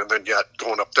teaching, and then yet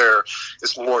going up there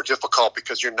is more difficult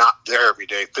because you're not there every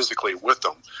day physically with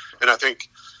them. And I think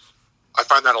I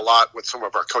find that a lot with some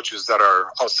of our coaches that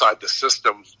are outside the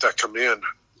system that come in,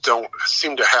 don't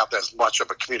seem to have as much of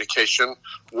a communication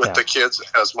with the kids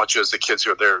as much as the kids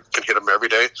who are there can hit them every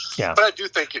day. Yeah. But I do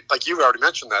think, like you already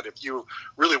mentioned, that if you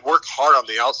really work hard on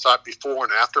the outside before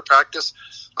and after practice,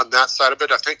 on that side of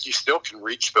it, I think you still can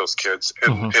reach those kids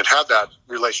and have that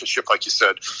relationship, like you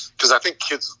said, because I think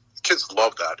kids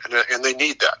love that and they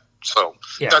need that. So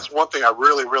that's one thing I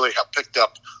really, really have picked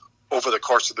up over the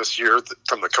course of this year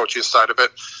from the coaching side of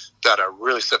it, that I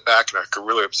really sit back and I can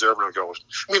really observe and I go,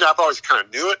 I mean, I've always kind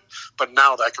of knew it, but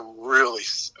now that I can really,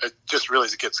 it just really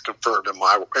gets confirmed in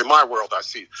my world. I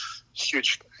see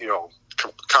huge,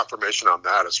 confirmation on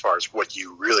that as far as what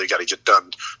you really got to get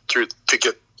done to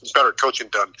get better coaching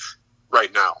done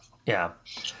right now. Yeah.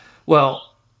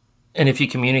 Well, and if you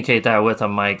communicate that with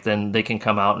them, Mike, then they can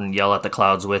come out and yell at the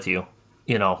clouds with you,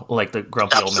 like the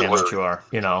grumpy old man that you are,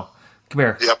 Come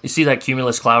here. Yep. You see that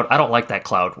cumulus cloud? I don't like that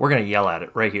cloud. We're going to yell at it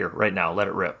right here, right now. Let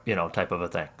it rip, type of a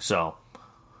thing. So,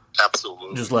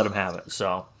 absolutely. Just let them have it.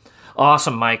 So,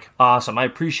 awesome, Mike. Awesome. I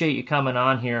appreciate you coming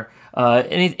on here.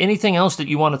 Anything else that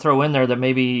you want to throw in there that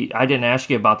maybe I didn't ask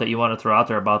you about that you want to throw out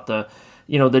there about the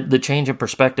change in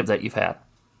perspective that you've had?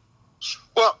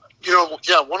 Well,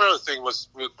 one other thing was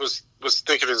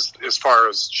thinking as far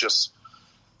as just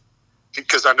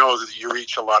because I know that you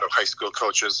reach a lot of high school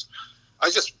coaches.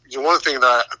 One thing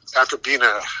that after being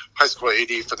a high school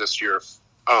AD for this year,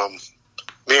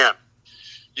 man,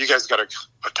 you guys got a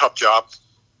tough job,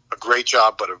 a great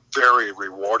job, but a very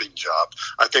rewarding job.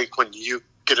 I think when you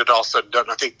get it all said and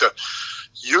done, I think that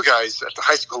you guys at the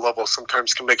high school level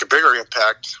sometimes can make a bigger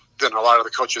impact than a lot of the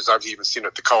coaches I've even seen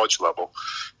at the college level.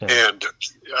 Yeah. And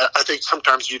I think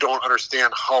sometimes you don't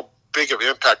understand how big of an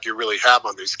impact you really have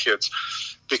on these kids,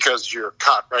 because you're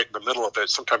caught right in the middle of it.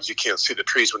 Sometimes you can't see the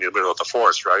trees when you're in the middle of the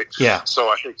forest, right? Yeah. So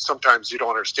I think sometimes you don't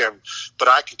understand. But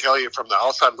I can tell you from the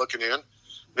outside looking in,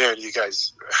 man, you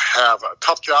guys have a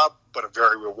tough job, but a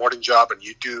very rewarding job, and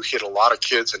you do hit a lot of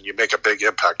kids, and you make a big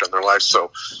impact on their lives.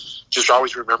 So just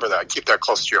always remember that. Keep that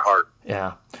close to your heart.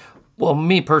 Yeah. Well,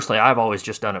 me personally, I've always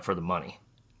just done it for the money.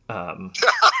 I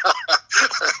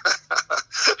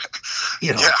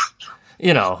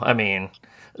mean,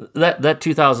 that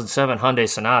 2007 Hyundai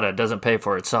Sonata doesn't pay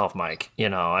for itself, Mike.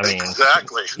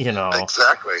 Exactly.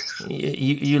 Exactly.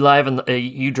 You drive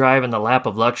in the lap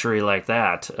of luxury like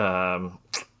that.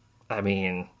 I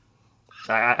mean,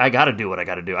 I got to do what I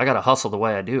got to do. I got to hustle the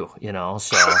way I do.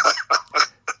 So.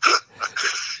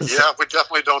 Yeah, we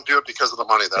definitely don't do it because of the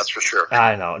money. That's for sure.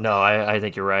 I know. No, I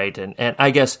think you're right. And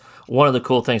I guess one of the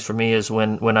cool things for me is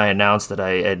when I announced that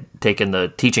I had taken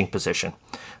the teaching position.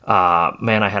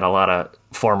 Man, I had a lot of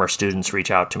former students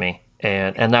reach out to me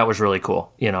and that was really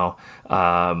cool,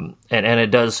 and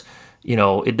it does,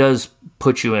 it does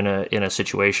put you in a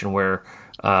situation where,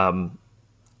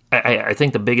 I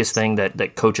think the biggest thing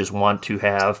that coaches want to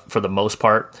have for the most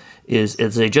part is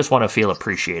they just want to feel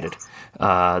appreciated,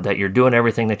 that you're doing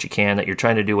everything that you can, that you're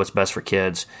trying to do what's best for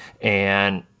kids.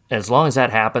 And as long as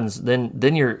that happens,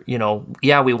 then you're,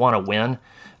 we want to win.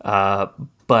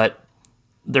 But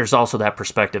there's also that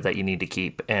perspective that you need to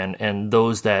keep. And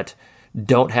those that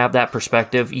don't have that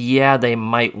perspective, they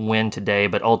might win today,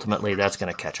 but ultimately that's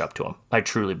going to catch up to them. I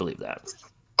truly believe that.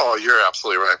 Oh, you're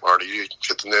absolutely right, Marty. You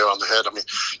hit the nail on the head. I mean,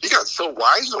 you got so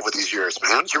wise over these years,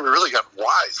 man. You really got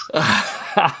wise.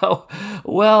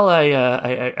 Well,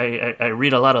 I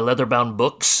read a lot of leather-bound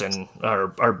books, and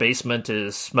our basement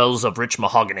smells of rich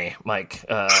mahogany, Mike.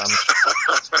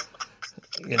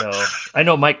 I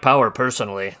know Mike Power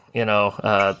personally.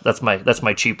 That's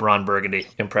my cheap Ron Burgundy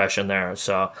impression there.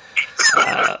 So.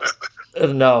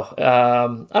 No, I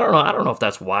don't know if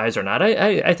that's wise or not.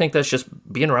 I think that's just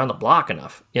being around the block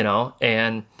enough,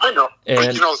 and I know,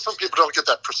 but some people don't get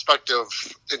that perspective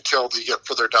until you get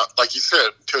further down, like you said,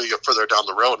 until you get further down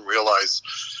the road and realize,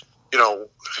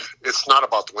 it's not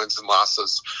about the wins and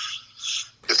losses.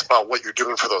 It's about what you're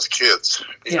doing for those kids,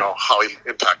 how you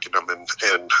impacted them.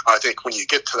 And I think when you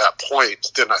get to that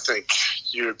point, then I think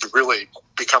you really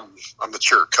become a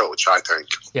mature coach, I think.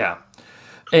 Yeah.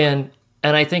 And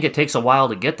I think it takes a while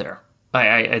to get there.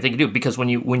 I think you do, because when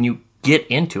you get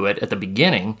into it at the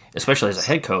beginning, especially as a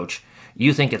head coach,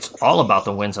 you think it's all about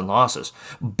the wins and losses.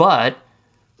 But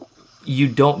you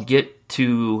don't get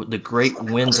to the great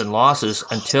wins and losses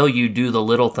until you do the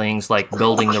little things like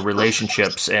building the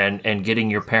relationships and getting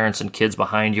your parents and kids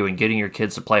behind you and getting your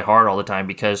kids to play hard all the time,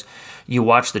 because you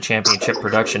watch the championship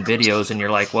production videos and you're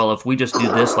like, well, if we just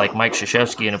do this like Mike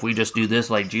Krzyzewski and if we just do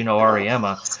this like Gino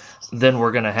Auriemma, then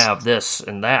we're going to have this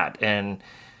and that. And,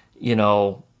 you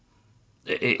got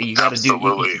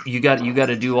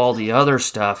to do all the other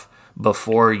stuff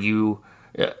before you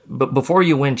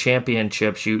win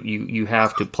championships. You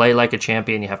have to play like a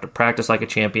champion. You have to practice like a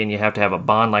champion. You have to have a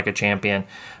bond like a champion.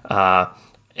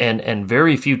 And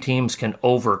very few teams can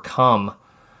have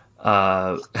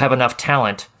enough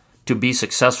talent to be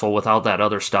successful without that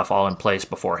other stuff all in place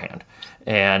beforehand.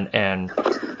 And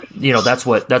that's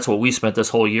what we spent this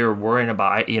whole year worrying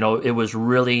about. It was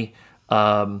really,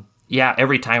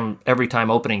 every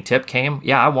time opening tip came,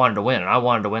 I wanted to win, and I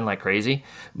wanted to win like crazy.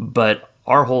 But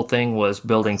our whole thing was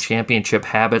building championship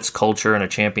habits, culture, and a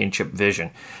championship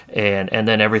vision. And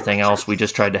then everything else we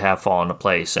just tried to have fall into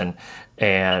place. And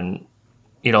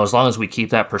as long as we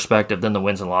keep that perspective, then the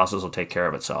wins and losses will take care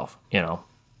of itself,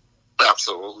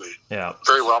 Absolutely. Yeah.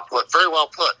 Very well put. Very well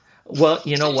put. Well,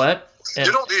 you know what? And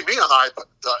you don't need me on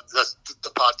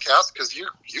the podcast, because you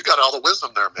got all the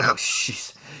wisdom there, man. Oh,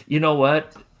 jeez. You know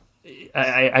what?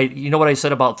 You know what I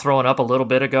said about throwing up a little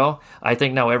bit ago? I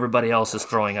think now everybody else is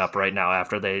throwing up right now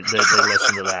after they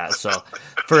listen to that. So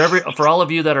for all of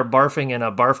you that are barfing in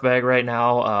a barf bag right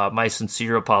now, my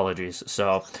sincere apologies.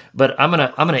 So, but I'm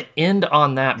gonna end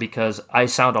on that because I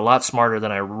sound a lot smarter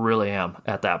than I really am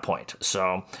at that point.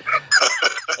 So.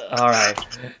 All right.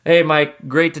 Hey, Mike,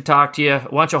 great to talk to you.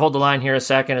 Why don't you hold the line here a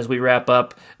second as we wrap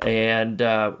up, and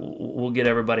we'll get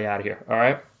everybody out of here. All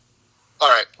right?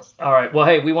 All right. Well,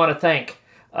 hey, we want to thank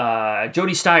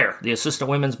Jodi Steier, the assistant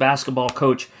women's basketball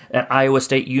coach at Iowa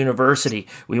State University.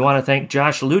 We want to thank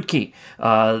Josh Luedtke,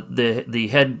 the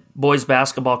head boys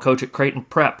basketball coach at Creighton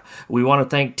Prep. We want to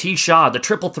thank T. Shaw, the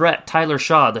triple threat, Tyler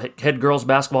Shaw, the head girls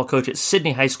basketball coach at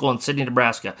Sidney High School in Sidney,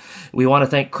 Nebraska. We want to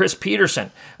thank Chris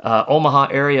Peterson, Omaha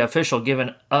area official,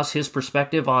 giving us his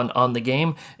perspective on the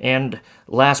game. And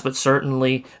last but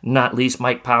certainly not least,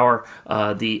 Mike Power,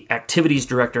 the activities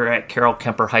director at Carroll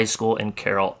Kuemper High School in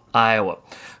Carroll, Iowa.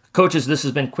 Coaches, this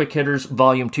has been Quick Hitters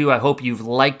Volume 2. I hope you've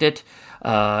liked it.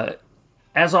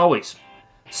 As always,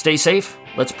 stay safe,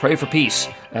 let's pray for peace,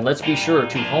 and let's be sure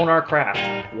to hone our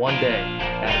craft one day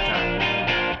at a time.